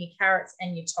carrots, you're getting your carrots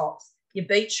and your tops. Your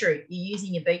beetroot, you're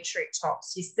using your beetroot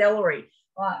tops. Your celery,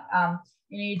 like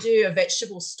you do a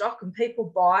vegetable stock and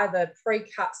people buy the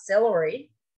pre-cut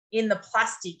celery in the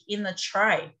plastic in the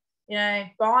tray. You know,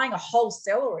 buying a whole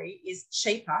celery is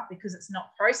cheaper because it's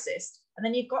not processed. And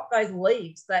then you've got those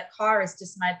leaves that Kyra's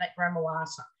just made that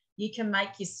gremolata. You can make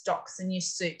your stocks and your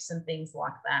soups and things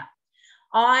like that.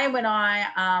 When I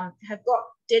have got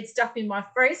dead stuff in my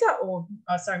freezer or,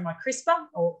 my crisper,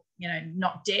 or, you know,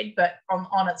 not dead, but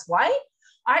on its way,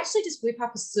 I actually just whip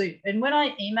up a soup. And when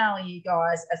I email you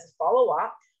guys as a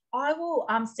follow-up, I will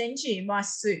send you my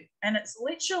soup. And it's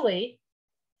literally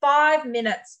 5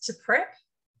 minutes to prep.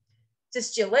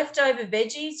 Just your leftover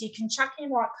veggies. You can chuck in,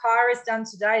 like Kyra's done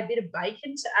today, a bit of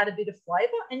bacon to add a bit of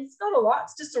flavour. And it's not a lot.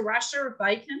 It's just a rasher of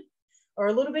bacon or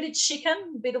a little bit of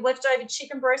chicken, a bit of leftover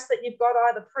chicken breast that you've got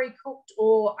either pre-cooked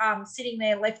or sitting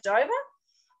there left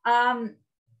over.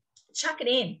 Chuck it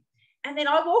in. And then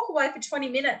I walk away for 20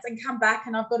 minutes and come back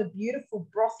and I've got a beautiful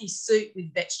brothy soup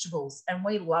with vegetables and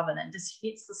we love it and just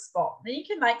hits the spot. Then you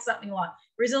can make something like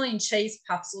Brazilian cheese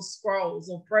puffs or scrolls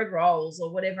or bread rolls or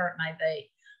whatever it may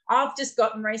be. I've just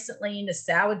gotten recently into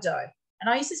sourdough and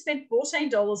I used to spend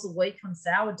 $14 a week on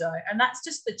sourdough, and that's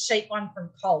just the cheap one from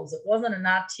Coles. It wasn't an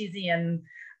artisan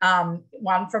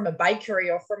one from a bakery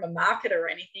or from a market or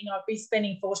anything. I'd be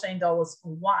spending $14 for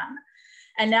one.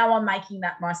 And now I'm making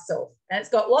that myself. And it's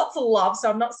got lots of love. So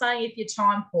I'm not saying if you're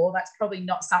time poor, that's probably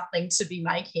not something to be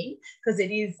making, because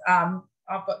it is,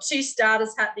 I've got 2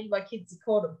 starters happening. My kids are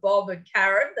called it Bob and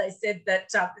Karen. They said that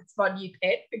it's my new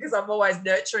pet because I'm always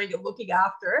nurturing and looking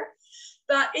after it.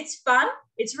 But it's fun.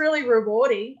 It's really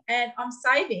rewarding. And I'm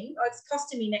saving. It's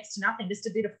costing me next to nothing, just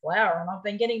a bit of flour. And I've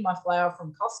been getting my flour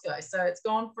from Costco. So it's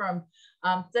gone from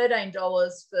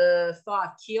 $13 for 5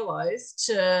 kilos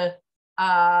to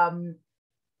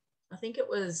I think it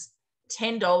was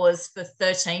 $10 for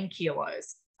 13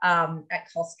 kilos at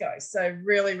Costco. So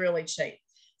really, really cheap.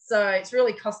 So it's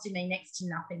really costing me next to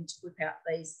nothing to whip out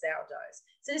these sourdoughs.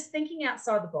 So just thinking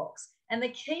outside the box. And the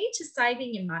key to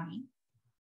saving your money,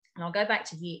 and I'll go back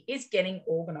to here, is getting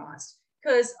organised.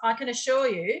 Because I can assure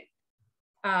you,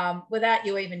 without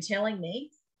you even telling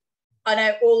me, I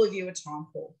know all of you are time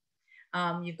poor.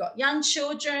 You've got young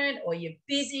children, or you're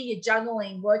busy, you're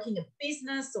juggling working a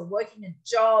business or working a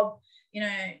job, you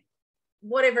know,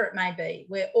 whatever it may be.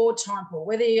 We're all time poor.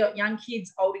 Whether you've got young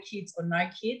kids, older kids, or no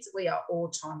kids, we are all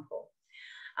time poor.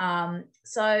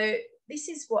 So this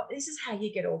is how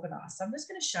you get organised. So I'm just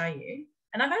going to show you.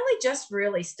 And I've only just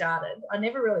really started. I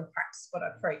never really practiced what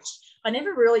I preached. I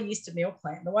never really used to meal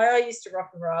plan. The way I used to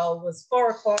rock and roll was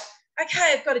 4 o'clock.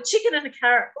 Okay, I've got a chicken and a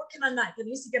carrot. What can I make? And I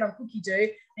used to get on Cookie Do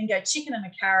and go chicken and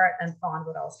a carrot and find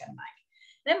what I was going to make.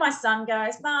 Then my son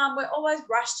goes, Mum, we're always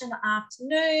rushed in the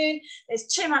afternoon. There's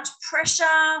too much pressure.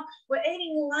 We're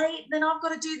eating late. Then I've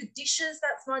got to do the dishes.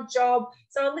 That's my job.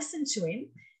 So I listened to him.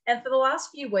 And for the last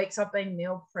few weeks, I've been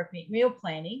meal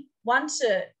planning. 1,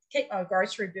 to keep my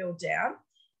grocery bill down,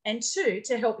 and 2,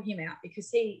 to help him out, because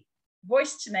he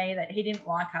voiced to me that he didn't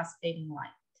like us eating late.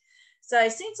 So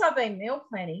since I've been meal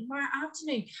planning, my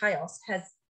afternoon chaos has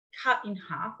cut in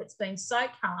half. It's been so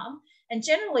calm. And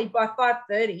generally by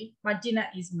 5:30, my dinner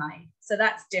is made. So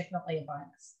that's definitely a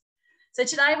bonus. So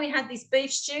today we had this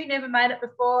beef stew. Never made it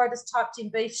before. I just typed in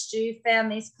beef stew,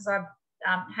 found this because I've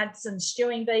had some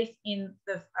stewing beef in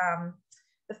the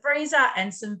the freezer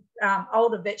and some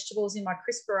older vegetables in my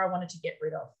crisper I wanted to get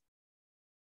rid of.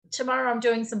 Tomorrow I'm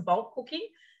doing some bulk cooking.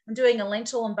 I'm doing a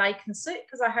lentil and bacon soup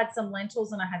because I had some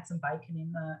lentils and I had some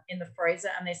bacon in the freezer,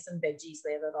 and there's some veggies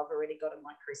there that I've already got in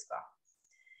my crisper.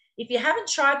 If you haven't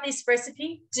tried this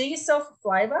recipe, do yourself a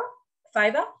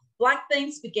favor, black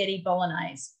bean spaghetti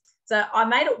bolognese. So I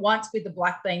made it once with the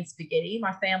black bean spaghetti.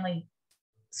 My family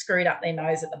screwed up their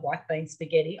nose at the black bean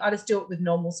spaghetti. I just do it with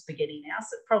normal spaghetti now, so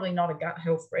it's probably not a gut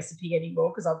health recipe anymore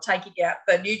because I'm taking out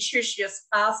the nutritious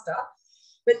pasta.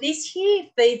 But this here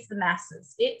feeds the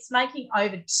masses. It's making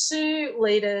over 2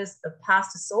 litres of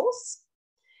pasta sauce.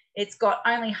 It's got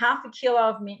only half a kilo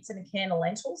of mince and a can of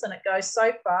lentils, and it goes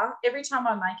so far. Every time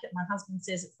I make it, my husband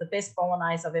says it's the best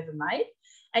bolognese I've ever made.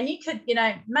 And you could, you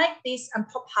know, make this and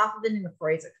pop half of it in the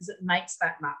freezer because it makes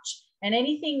that much. And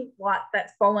anything like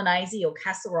that's bolognese or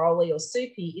casserole or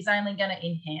soupy is only going to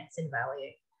enhance in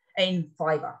value, in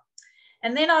flavour.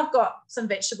 And then I've got some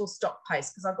vegetable stock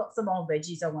paste because I've got some old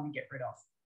veggies I want to get rid of.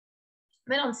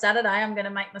 Then on Saturday, I'm going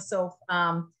to make myself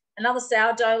another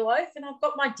sourdough loaf, and I've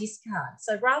got my discard.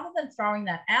 So rather than throwing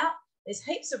that out, there's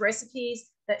heaps of recipes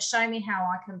that show me how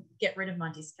I can get rid of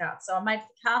my discard. So I made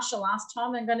focaccia last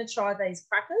time. I'm going to try these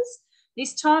crackers.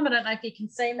 This time, I don't know if you can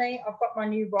see me, I've got my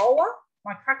new roller,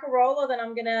 my cracker roller that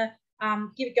I'm going to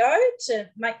give a go to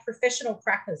make professional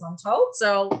crackers, I'm told.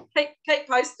 So I'll keep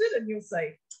posted and you'll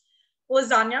see.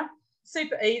 Lasagna.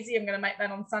 Super easy. I'm going to make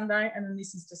that on Sunday, and then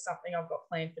this is just something I've got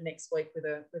planned for next week with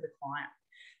a client.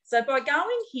 So by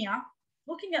going here,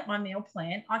 looking at my meal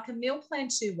plan, I can meal plan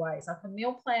 2 ways. I can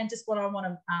meal plan just what I want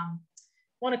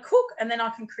to cook, and then I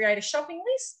can create a shopping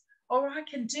list, or I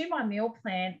can do my meal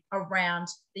plan around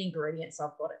the ingredients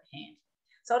I've got at hand.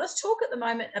 So I'll just talk at the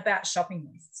moment about shopping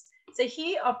lists. So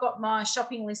here I've got my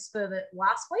shopping list for the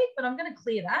last week, but I'm going to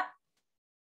clear that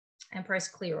and press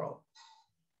clear all.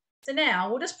 So now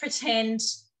we'll just pretend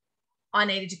I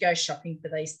needed to go shopping for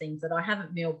these things that I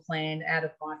haven't meal planned out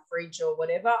of my fridge or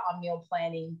whatever. I'm meal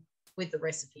planning with the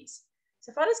recipes.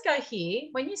 So if I just go here,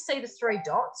 when you see the 3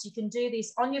 dots, you can do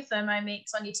this on your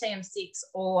Thermomix, on your TM6,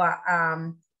 or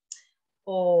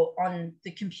on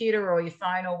the computer or your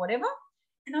phone or whatever.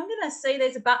 And I'm going to see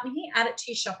there's a button here, add it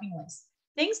to your shopping list.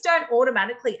 Things don't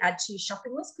automatically add to your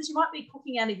shopping list because you might be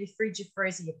cooking out of your fridge, your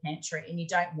freezer, your pantry, and you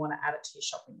don't want to add it to your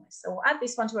shopping list. So we'll add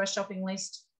this one to our shopping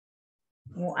list.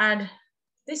 We'll add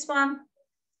this one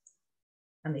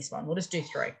and this one. We'll just do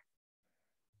 3.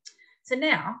 So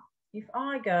now, if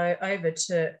I go over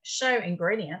to show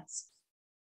ingredients,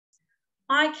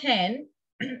 I can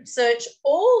search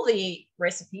all the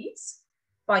recipes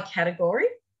by category.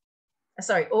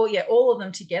 Sorry, all of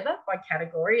them together by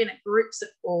category, and it groups it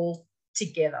all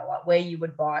together, like where you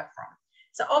would buy it from.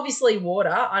 So obviously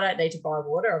water, I don't need to buy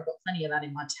water. I've got plenty of that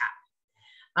in my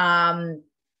tap.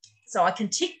 So I can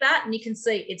tick that and you can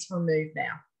see it's removed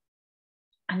now.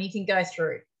 And you can go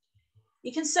through.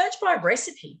 You can search by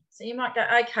recipe. So you might go,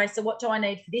 okay, so what do I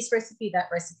need for this recipe, that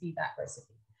recipe, that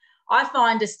recipe? I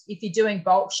find just if you're doing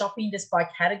bulk shopping just by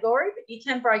category, but you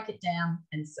can break it down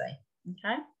and see,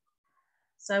 okay?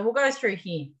 So we'll go through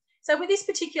here. So with this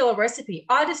particular recipe,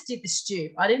 I just did the stew.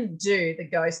 I didn't do the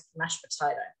ghost mashed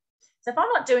potato. So if I'm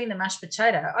not doing the mashed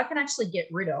potato, I can actually get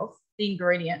rid of the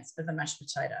ingredients of the mashed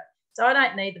potato. So I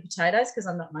don't need the potatoes because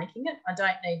I'm not making it. I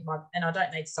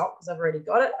don't need salt because I've already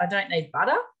got it. I don't need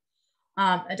butter.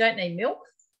 I don't need milk.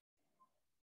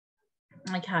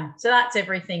 Okay, so that's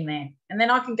everything there. And then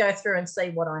I can go through and see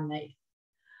what I need.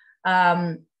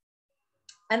 And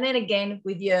then again,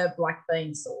 with your black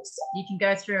bean sauce, you can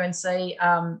go through and see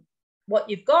what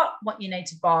you've got, what you need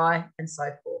to buy, and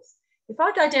so forth. If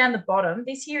I go down the bottom,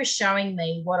 this here is showing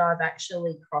me what I've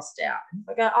actually crossed out. If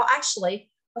I go, oh, actually,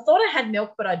 I thought I had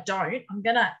milk, but I don't. I'm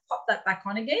going to pop that back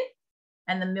on again,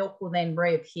 and the milk will then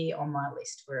reappear on my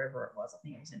list, wherever it was. I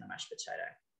think it was in the mashed potato.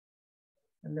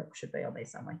 The milk should be on there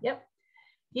somewhere. Yep.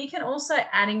 You can also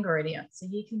add ingredients. So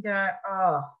you can go,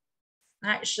 oh, I'm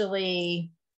actually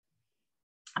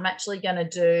going to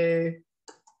do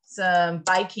some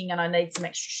baking and I need some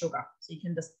extra sugar. So you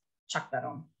can just chuck that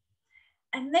on.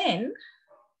 And then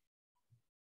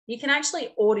you can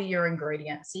actually order your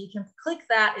ingredients. So you can click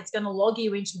that. It's going to log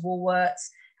you into Woolworths,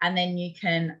 and then you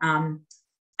can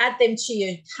add them to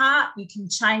your cart. You can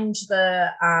change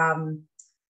the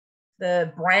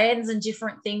brands and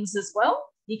different things as well.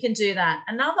 You can do that.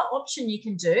 Another option you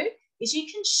can do is you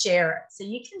can share it. So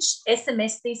you can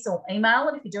SMS this or email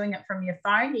it. If you're doing it from your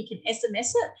phone, you can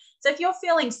SMS it. So if you're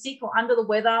feeling sick or under the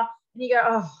weather and you go,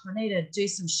 oh, I need to do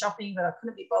some shopping, but I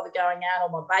couldn't be bothered going out, or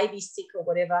my baby's sick or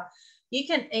whatever, you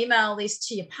can email this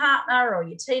to your partner or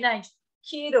your teenage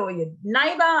kid or your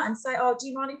neighbor and say, oh, do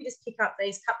you mind if you just pick up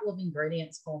these couple of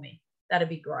ingredients for me? That'd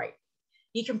be great.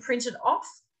 You can print it off,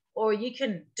 or you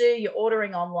can do your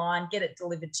ordering online, get it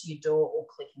delivered to your door, or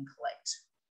click and collect.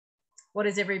 What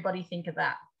does everybody think of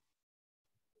that?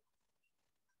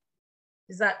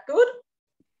 Is that good?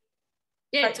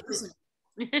 Yeah,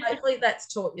 Hopefully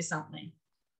that's taught you something.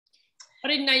 I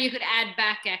didn't know you could add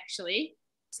back actually,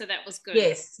 so that was good.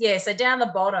 Yes, yeah. So down the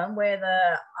bottom where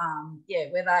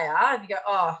where they are, if you go,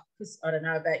 oh, because I don't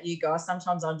know about you guys,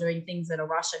 sometimes I'm doing things in a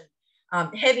rush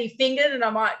and heavy fingered, and I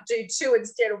might do 2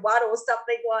 instead of 1 or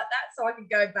something like that. So I can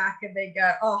go back and then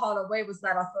go, oh, hold on, where was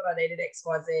that? I thought I needed X,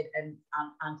 Y, Z, and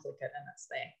unclick it, and it's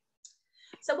there.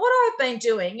 So what I've been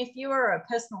doing, if you are a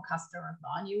personal customer of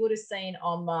mine, you would have seen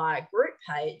on my group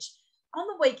page on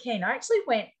the weekend, I actually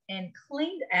went and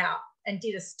cleaned out and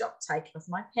did a stock take of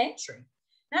my pantry.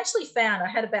 And actually found I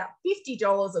had about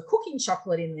 $50 of cooking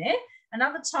chocolate in there.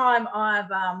 Another time I've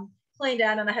cleaned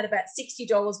out and I had about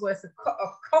 $60 worth of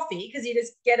coffee, because you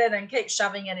just get it and keep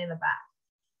shoving it in the back.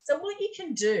 So what you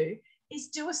can do is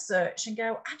do a search and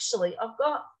go, actually, I've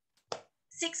got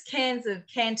 6 cans of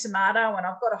canned tomato and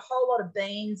I've got a whole lot of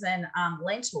beans and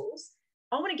lentils.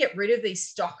 I want to get rid of these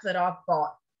stock that I've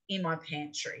got in my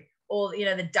pantry, or, you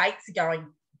know, the dates are going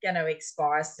to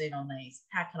expire soon on these.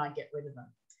 How can I get rid of them?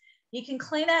 You can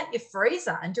clean out your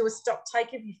freezer and do a stock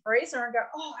take of your freezer and go,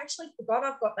 oh, I actually forgot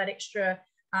I've got that extra,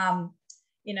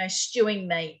 stewing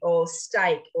meat or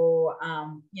steak or,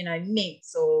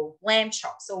 mince or lamb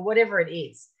chops or whatever it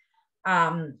is.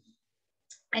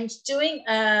 And doing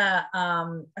a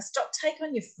stock take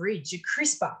on your fridge, your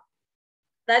crisper.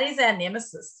 That is our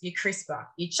nemesis, your crisper.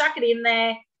 You chuck it in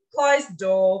there, close the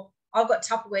door. I've got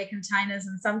Tupperware containers,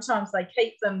 and sometimes they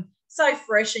keep them so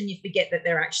fresh and you forget that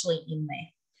they're actually in there.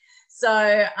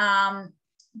 So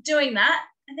doing that,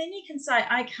 and then you can say,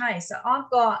 okay, so I've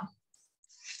got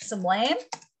some lamb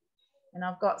and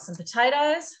I've got some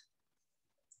potatoes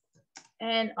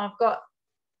and I've got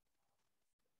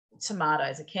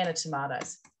tomatoes, a can of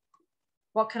tomatoes.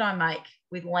 What can I make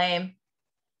with lamb?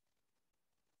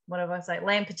 What do I say?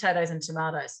 Lamb, potatoes, and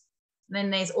tomatoes. And then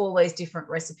there's all these different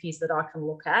recipes that I can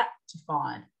look at to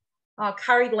find. Oh,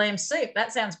 curried lamb soup.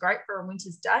 That sounds great for a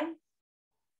winter's day.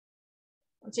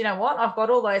 But you know what? I've got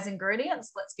all those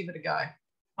ingredients. Let's give it a go.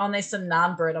 Oh, and there's some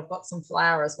naan bread. I've got some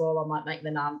flour as well. I might make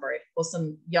the naan bread, or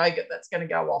some yogurt that's going to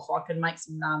go off. I can make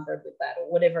some naan bread with that,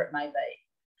 or whatever it may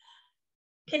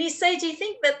be. Can you see, do you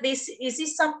think that is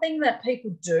this something that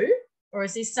people do, or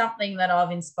is this something that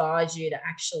I've inspired you to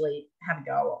actually have a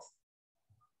go of?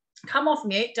 Come off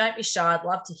mute. Don't be shy. I'd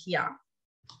love to hear.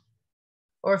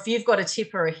 Or if you've got a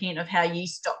tip or a hint of how you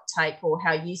stock take or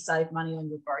how you save money on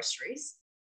your groceries,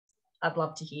 I'd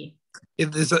love to hear.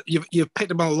 You've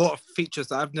picked up on a lot of features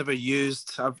that I've never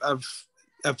used. I've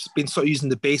been sort of using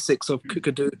the basics of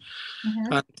Cookadoo,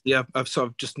 and yeah, I've sort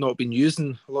of just not been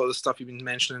using a lot of the stuff you've been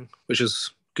mentioning, which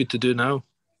is good to do now.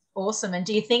 Awesome. And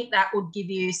do you think that would give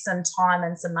you some time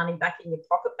and some money back in your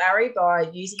pocket, Barry,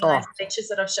 by using those features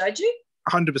that I've showed you?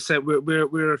 100%.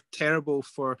 We're terrible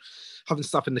for having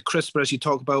stuff in the crisper, as you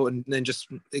talk about, and then just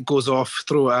it goes off,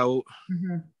 throw it out.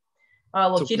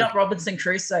 Oh, look, you're not Robinson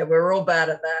Crusoe. We're all bad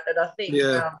at that. And I think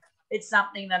it's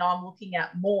something that I'm looking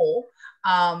at more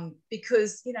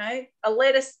because, you know, a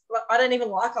lettuce, I don't even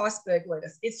like iceberg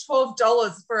lettuce. It's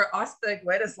 $12 for an iceberg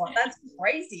lettuce. Like, that's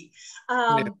crazy.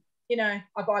 You know,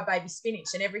 I buy baby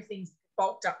spinach and everything's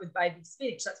bulked up with baby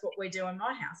spinach. That's what we do in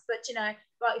my house. But, you know,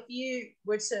 like if you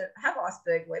were to have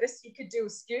iceberg lettuce, you could do a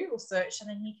Google search and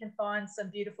then you can find some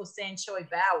beautiful sanchoy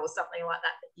bao or something like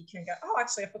that you can go, oh,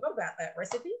 actually, I forgot about that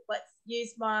recipe. Let's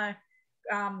use my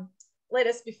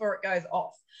lettuce before it goes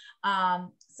off.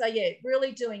 So, yeah,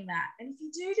 really doing that. And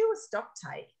if you do a stock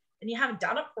take and you haven't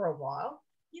done it for a while,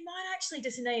 you might actually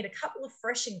just need a couple of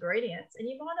fresh ingredients, and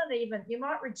you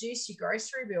might reduce your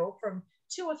grocery bill from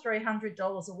 $200 or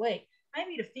 $300 a week,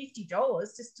 maybe to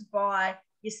 $50 just to buy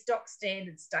your stock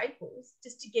standard staples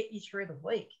just to get you through the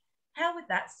week. How would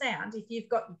that sound if you've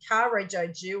got your car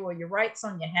rego due or your rates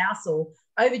on your house or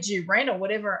overdue rent or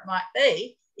whatever it might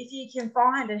be, if you can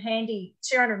find a handy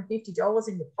 $250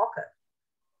 in your pocket?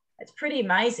 It's pretty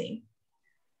amazing.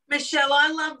 Michelle, I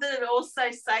love that it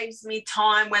also saves me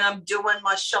time when I'm doing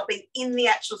my shopping in the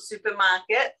actual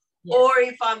supermarket, or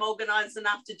if I'm organised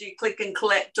enough to do click and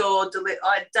collect or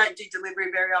I don't do delivery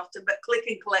very often, but click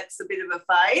and collect's a bit of a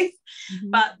fave.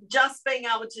 But just being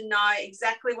able to know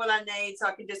exactly what I need so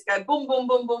I can just go boom, boom,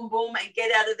 boom, boom, boom and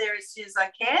get out of there as soon as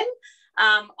I can.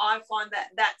 I find that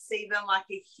that's even like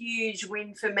a huge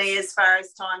win for me as far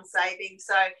as time saving.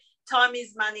 So time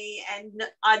is money, and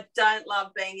I don't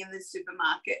love being in the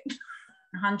supermarket.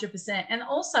 100%. And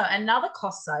also another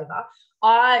cost saver,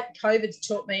 COVID's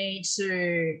taught me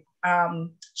to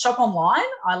shop online.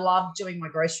 I love doing my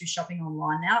grocery shopping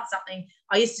online now. It's something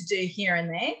I used to do here and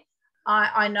there.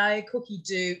 I know Cookie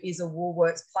Do is a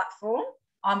Woolworths platform.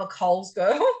 I'm a Coles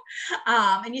girl,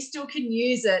 and you still can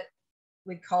use it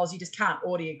with Coles. You just can't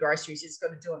order your groceries. You just got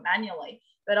to do it manually.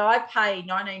 But I pay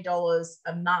 $19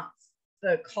 a month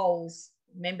for Coles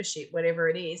membership, whatever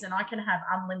it is, and I can have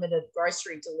unlimited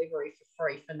grocery delivery for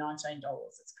free for $19.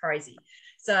 It's crazy.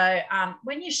 So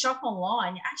when you shop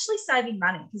online, you're actually saving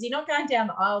money because you're not going down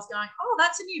the aisles going, oh,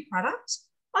 that's a new product.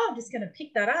 Oh, I'm just going to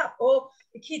pick that up. Or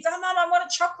the kids, oh, Mum, I want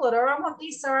a chocolate, or I want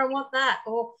this, or I want that.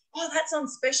 Or, oh, that's on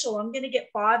special. I'm going to get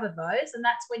 5 of those. And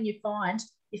that's when you find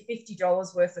your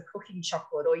 $50 worth of cooking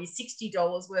chocolate or your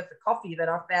 $60 worth of coffee that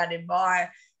I found in my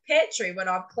pantry when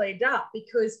I've cleaned up,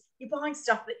 because you're buying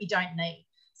stuff that you don't need.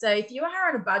 So if you are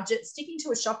on a budget, sticking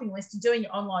to a shopping list and doing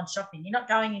your online shopping, you're not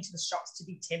going into the shops to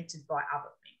be tempted by other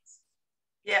things.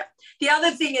 Yeah. The other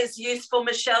thing is useful,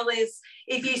 Michelle, is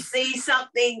if you see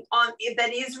something on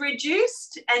that is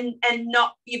reduced and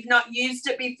you've not used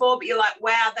it before, but you're like,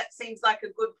 wow, that seems like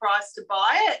a good price to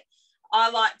buy it,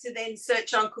 I like to then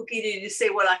search on Cookie Do to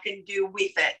see what I can do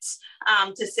with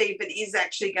it, to see if it is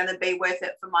actually going to be worth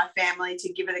it for my family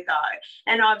to give it a go.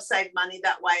 And I've saved money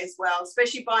that way as well,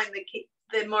 especially buying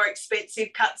the more expensive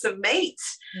cuts of meat,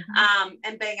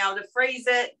 and being able to freeze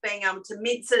it, being able to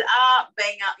mince it up,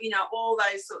 all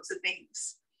those sorts of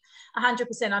things.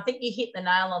 100%. I think you hit the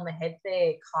nail on the head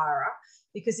there, Kyra,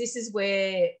 because this is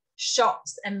where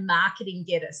shops and marketing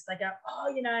get us. They go,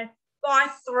 oh, buy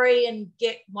 3 and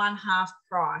get 1 half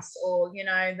price, or,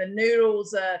 the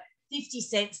noodles are 50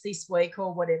 cents this week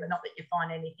or whatever. Not that you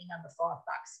find anything under $5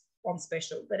 on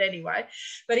special, but anyway,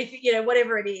 but if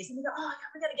whatever it is, and you go, oh,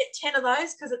 I'm going to get 10 of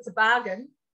those because it's a bargain,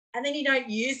 and then you don't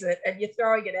use it and you're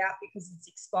throwing it out because it's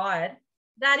expired,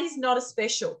 that is not a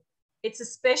special. It's a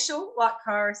special, like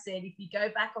Kyra said. If you go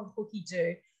back on Cookie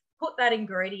Do, put that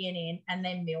ingredient in and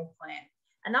then meal plan.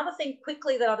 Another thing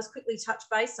quickly that I'll just quickly touch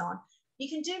base on, you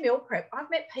can do meal prep.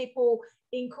 I've met people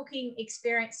in cooking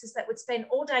experiences that would spend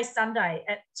all day Sunday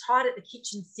tied at the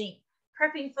kitchen sink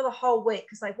prepping for the whole week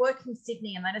because they work in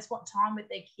Sydney and they just want time with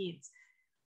their kids.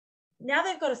 Now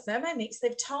they've got a Thermomix,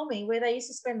 they've told me, where they used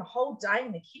to spend the whole day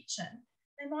in the kitchen.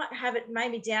 They might have it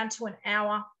maybe down to an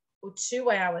hour or 2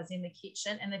 hours in the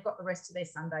kitchen, and they've got the rest of their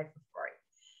Sunday for free.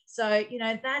 So,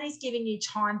 that is giving you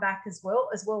time back as well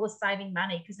as saving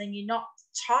money, because then you're not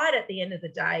tired at the end of the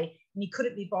day and you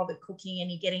couldn't be bothered cooking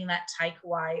and you're getting that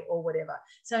takeaway or whatever.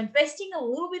 So investing a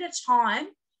little bit of time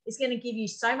is going to give you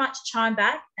so much time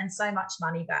back and so much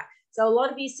money back. So a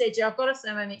lot of you said, yeah, I've got a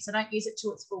Thermomix, I don't use it to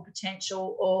its full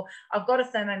potential, or I've got a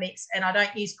Thermomix and I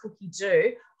don't use Cookie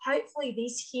Do. Hopefully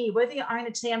this here, whether you own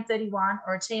a TM31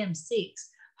 or a TM6,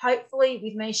 hopefully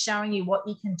with me showing you what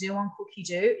you can do on Cookie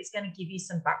Do, is going to give you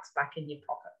some bucks back in your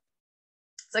pocket.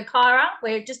 So Kyra,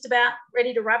 we're just about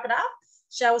ready to wrap it up.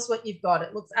 Show us what you've got.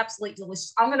 It looks absolutely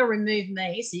delicious. I'm going to remove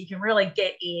me so you can really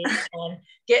get in and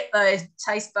get those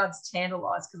taste buds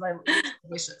tantalised, because they look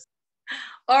delicious.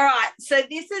 All right, so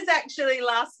this is actually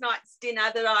last night's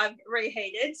dinner that I've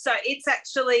reheated. So it's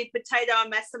actually potato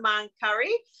and massaman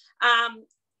curry.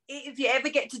 If you ever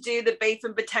get to do the beef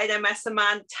and potato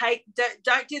massaman,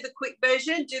 don't do the quick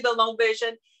version, do the long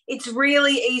version. It's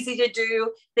really easy to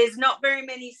do. There's not very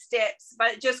many steps,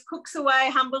 but it just cooks away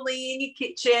humbly in your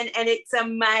kitchen, and it's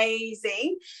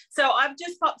amazing. So I've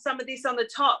just popped some of this on the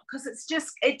top because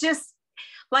it just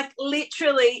like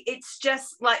literally, it's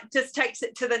just takes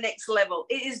it to the next level.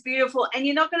 It is beautiful, and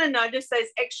you're not going to notice those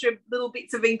extra little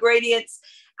bits of ingredients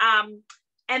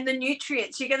and the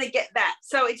nutrients. You're going to get that.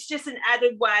 So it's just an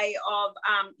added way of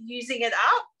using it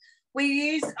up.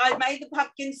 I made the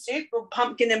pumpkin soup, or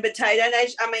pumpkin and potato,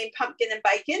 pumpkin and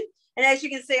bacon. And as you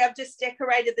can see, I've just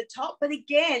decorated the top. But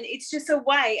again, it's just a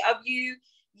way of you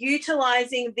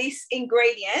utilizing this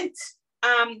ingredient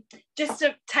just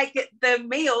to take the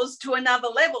meals to another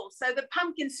level. So the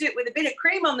pumpkin soup with a bit of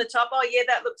cream on the top, oh yeah,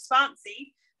 that looks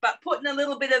fancy. But putting a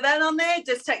little bit of that on there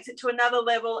just takes it to another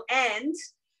level, and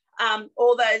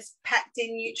all those packed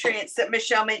in nutrients that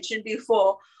Michelle mentioned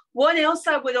before. What else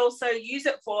I would also use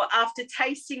it for after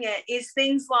tasting it is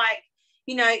things like,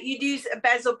 you'd use a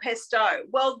basil pesto.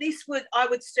 Well, I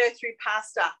would stir through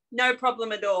pasta, no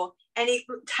problem at all. And it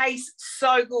tastes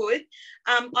so good.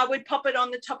 I would pop it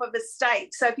on the top of a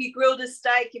steak. So if you grilled a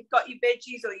steak, you've got your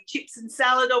veggies or your chips and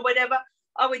salad or whatever,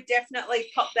 I would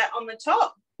definitely pop that on the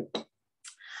top.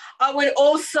 I would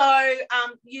also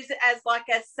use it as like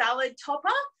a salad topper.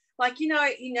 like,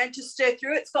 to stir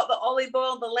through. It's got the olive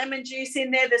oil, the lemon juice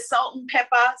in there, the salt and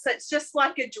pepper. So it's just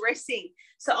like a dressing.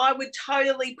 So I would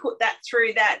totally put that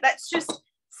through that. That's just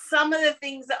some of the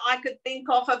things that I could think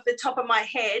of the top of my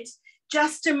head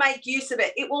just to make use of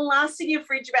it. It will last in your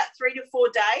fridge about 3 to 4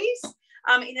 days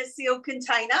in a sealed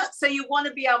container. So you want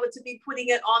to be able to be putting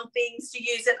it on things to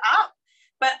use it up.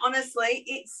 But honestly,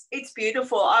 it's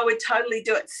beautiful. I would totally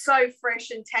do it. So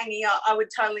fresh and tangy. I would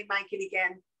totally make it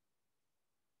again.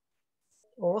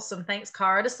 Awesome. Thanks,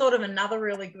 Cara. Just sort of another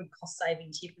really good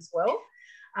cost-saving tip as well.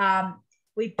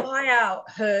 We buy our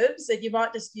herbs and you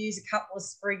might just use a couple of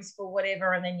sprigs for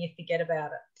whatever and then you forget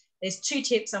about it. There's 2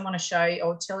 tips I want to show you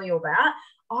or tell you about.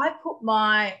 I put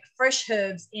my fresh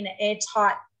herbs in an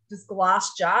airtight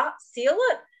glass jar, seal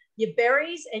it. Your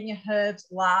berries and your herbs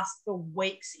last for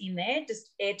weeks in there,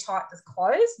 just airtight, just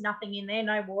closed, nothing in there,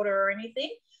 no water or anything.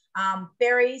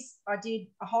 Berries, I did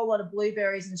a whole lot of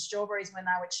blueberries and strawberries when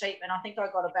they were cheap, and I think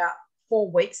I got about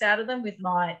 4 weeks out of them with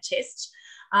my test.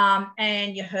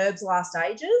 And your herbs last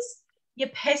ages. Your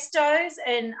pestos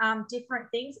and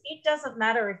different things, it doesn't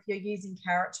matter if you're using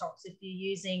carrot tops, if you're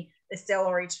using the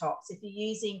celery tops, if you're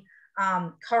using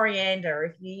coriander,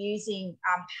 if you're using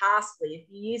parsley, if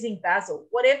you're using basil,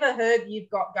 whatever herb you've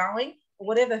got going, or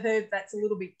whatever herb that's a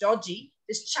little bit dodgy,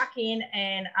 just chuck in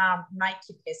and make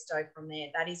your pesto from there.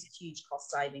 That is a huge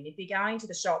cost saving. If you're going to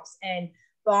the shops and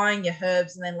buying your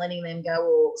herbs and then letting them go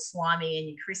all slimy and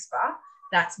you crisper,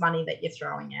 that's money that you're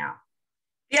throwing out.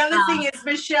 The other thing is,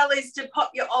 Michelle, is to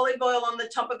pop your olive oil on the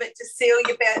top of it to seal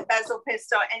your basil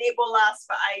pesto, and it will last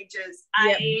for ages.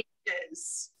 Yep.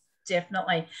 Ages.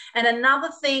 Definitely. And another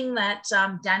thing that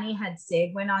Danny had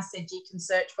said when I said you can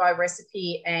search by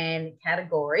recipe and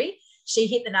category, she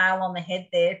hit the nail on the head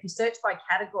there. If you search by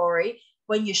category,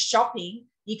 when you're shopping,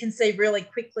 you can see really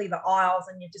quickly the aisles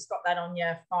and you've just got that on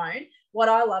your phone. What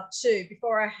I love too,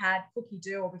 before I had cookie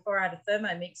dough or before I had a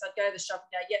Thermomix, I'd go to the shop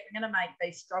and go, yep, we're going to make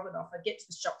beef stroganoff. I'd get to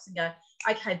the shops and go,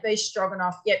 okay, beef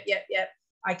stroganoff, yep.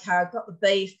 Okay, I've got the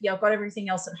beef. Yeah, I've got everything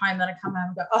else at home. Then I come home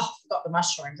and go, oh, I forgot the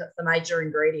mushrooms. That's the major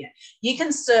ingredient. You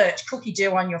can search cookie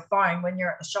dough on your phone when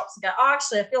you're at the shops and go, oh,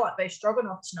 actually, I feel like beef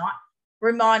stroganoff tonight.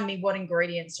 Remind me what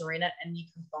ingredients are in it and you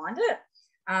can find it.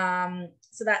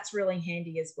 So that's really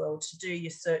handy as well to do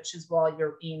your searches while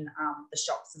you're in the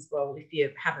shops as well if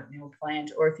you haven't meal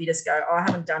planned, or if you just go, oh, I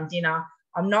haven't done dinner.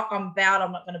 I'm not going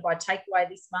to buy takeaway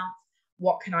this month.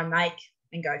 What can I make?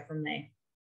 And go from there.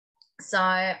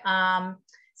 So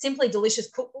Simply Delicious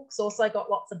Cookbook's also got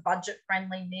lots of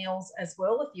budget-friendly meals as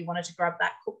well if you wanted to grab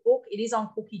that cookbook. It is on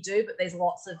Cookie Do, but there's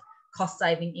lots of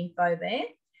cost-saving info there.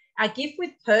 Our gift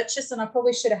with purchase, and I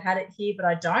probably should have had it here, but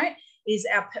I don't, is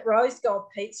our rose gold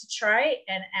pizza tray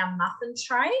and our muffin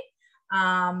tray.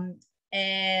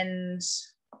 And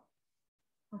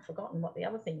I've forgotten what the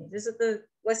other thing is. Is it the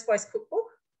West Coast Cookbook?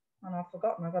 Oh, no, I've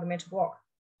forgotten. I've got a mental block.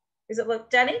 Is it,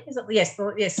 Danny? Is it? Yes,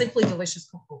 Simply Delicious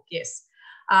Cookbook, yes.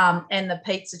 And the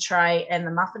pizza tray and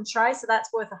the muffin tray. So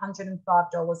that's worth $105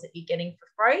 that you're getting for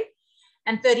free.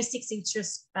 And 36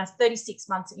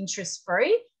 months interest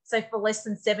free. So for less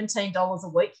than $17 a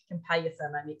week, you can pay your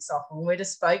Thermomix off. And we're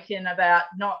just spoken about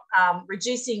not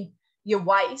reducing your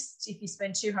waste. If you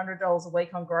spend $200 a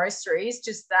week on groceries,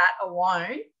 just that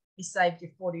alone, you saved you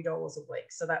 $40 a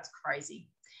week. So that's crazy.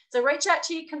 So reach out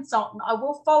to your consultant. I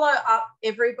will follow up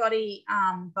everybody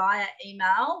via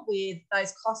email with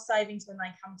those cost savings when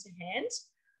they come to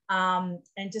hand,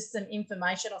 and just some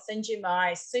information. I'll send you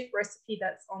my soup recipe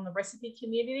that's on the recipe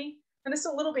community and just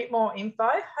a little bit more info.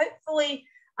 Hopefully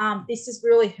this has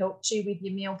really helped you with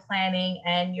your meal planning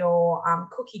and your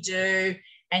cookie dough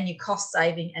and your cost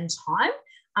saving and time.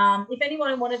 If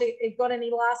anyone got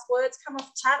any last words, come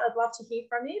off chat. I'd love to hear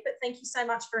from you. But thank you so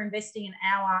much for investing an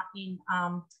hour in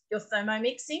your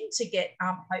thermomixing to get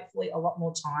hopefully a lot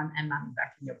more time and money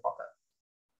back in your pocket.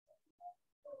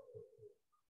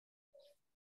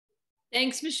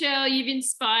 Thanks, Michelle. You've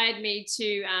inspired me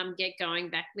to get going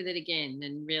back with it again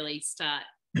and really start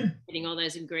getting all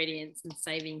those ingredients and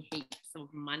saving heaps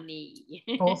of money.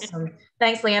 Awesome.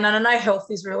 Thanks, Leanne. And I know health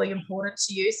is really important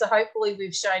to you. So hopefully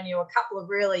we've shown you a couple of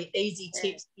really easy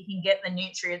tips. You can get the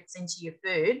nutrients into your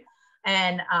food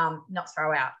and not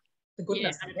throw out the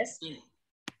goodness, I guess. Yeah.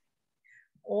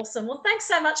 Awesome. Well, thanks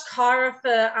so much, Kyra,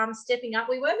 for stepping up.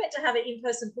 We were meant to have an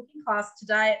in-person cooking class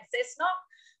today at Cessnock,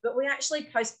 but we actually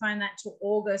postponed that to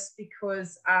August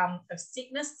because of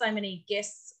sickness. So many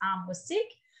guests were sick.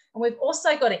 And we've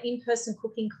also got an in-person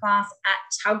cooking class at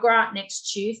Tuggerah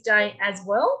next Tuesday as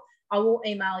well. I will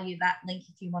email you that link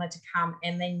if you wanted to come,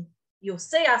 and then you'll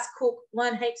see us cook,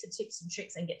 learn heaps of tips and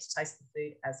tricks and get to taste the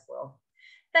food as well.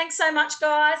 Thanks so much,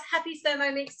 guys. Happy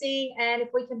thermomixing. And if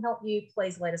we can help you,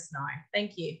 please let us know.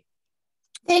 Thank you.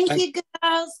 Thank you,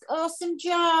 girls. Awesome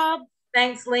job.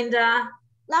 Thanks, Linda.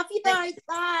 Love you both.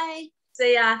 Bye.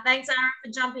 See ya. Thanks, Aaron,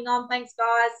 for jumping on. Thanks,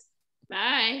 guys.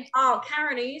 Bye. Oh,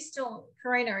 Karen,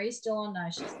 Karina, are you still on? No,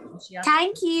 she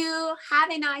Thank you. Have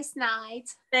a nice night.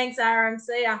 Thanks, Aaron.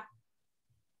 See ya.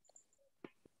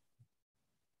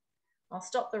 I'll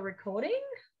stop the recording.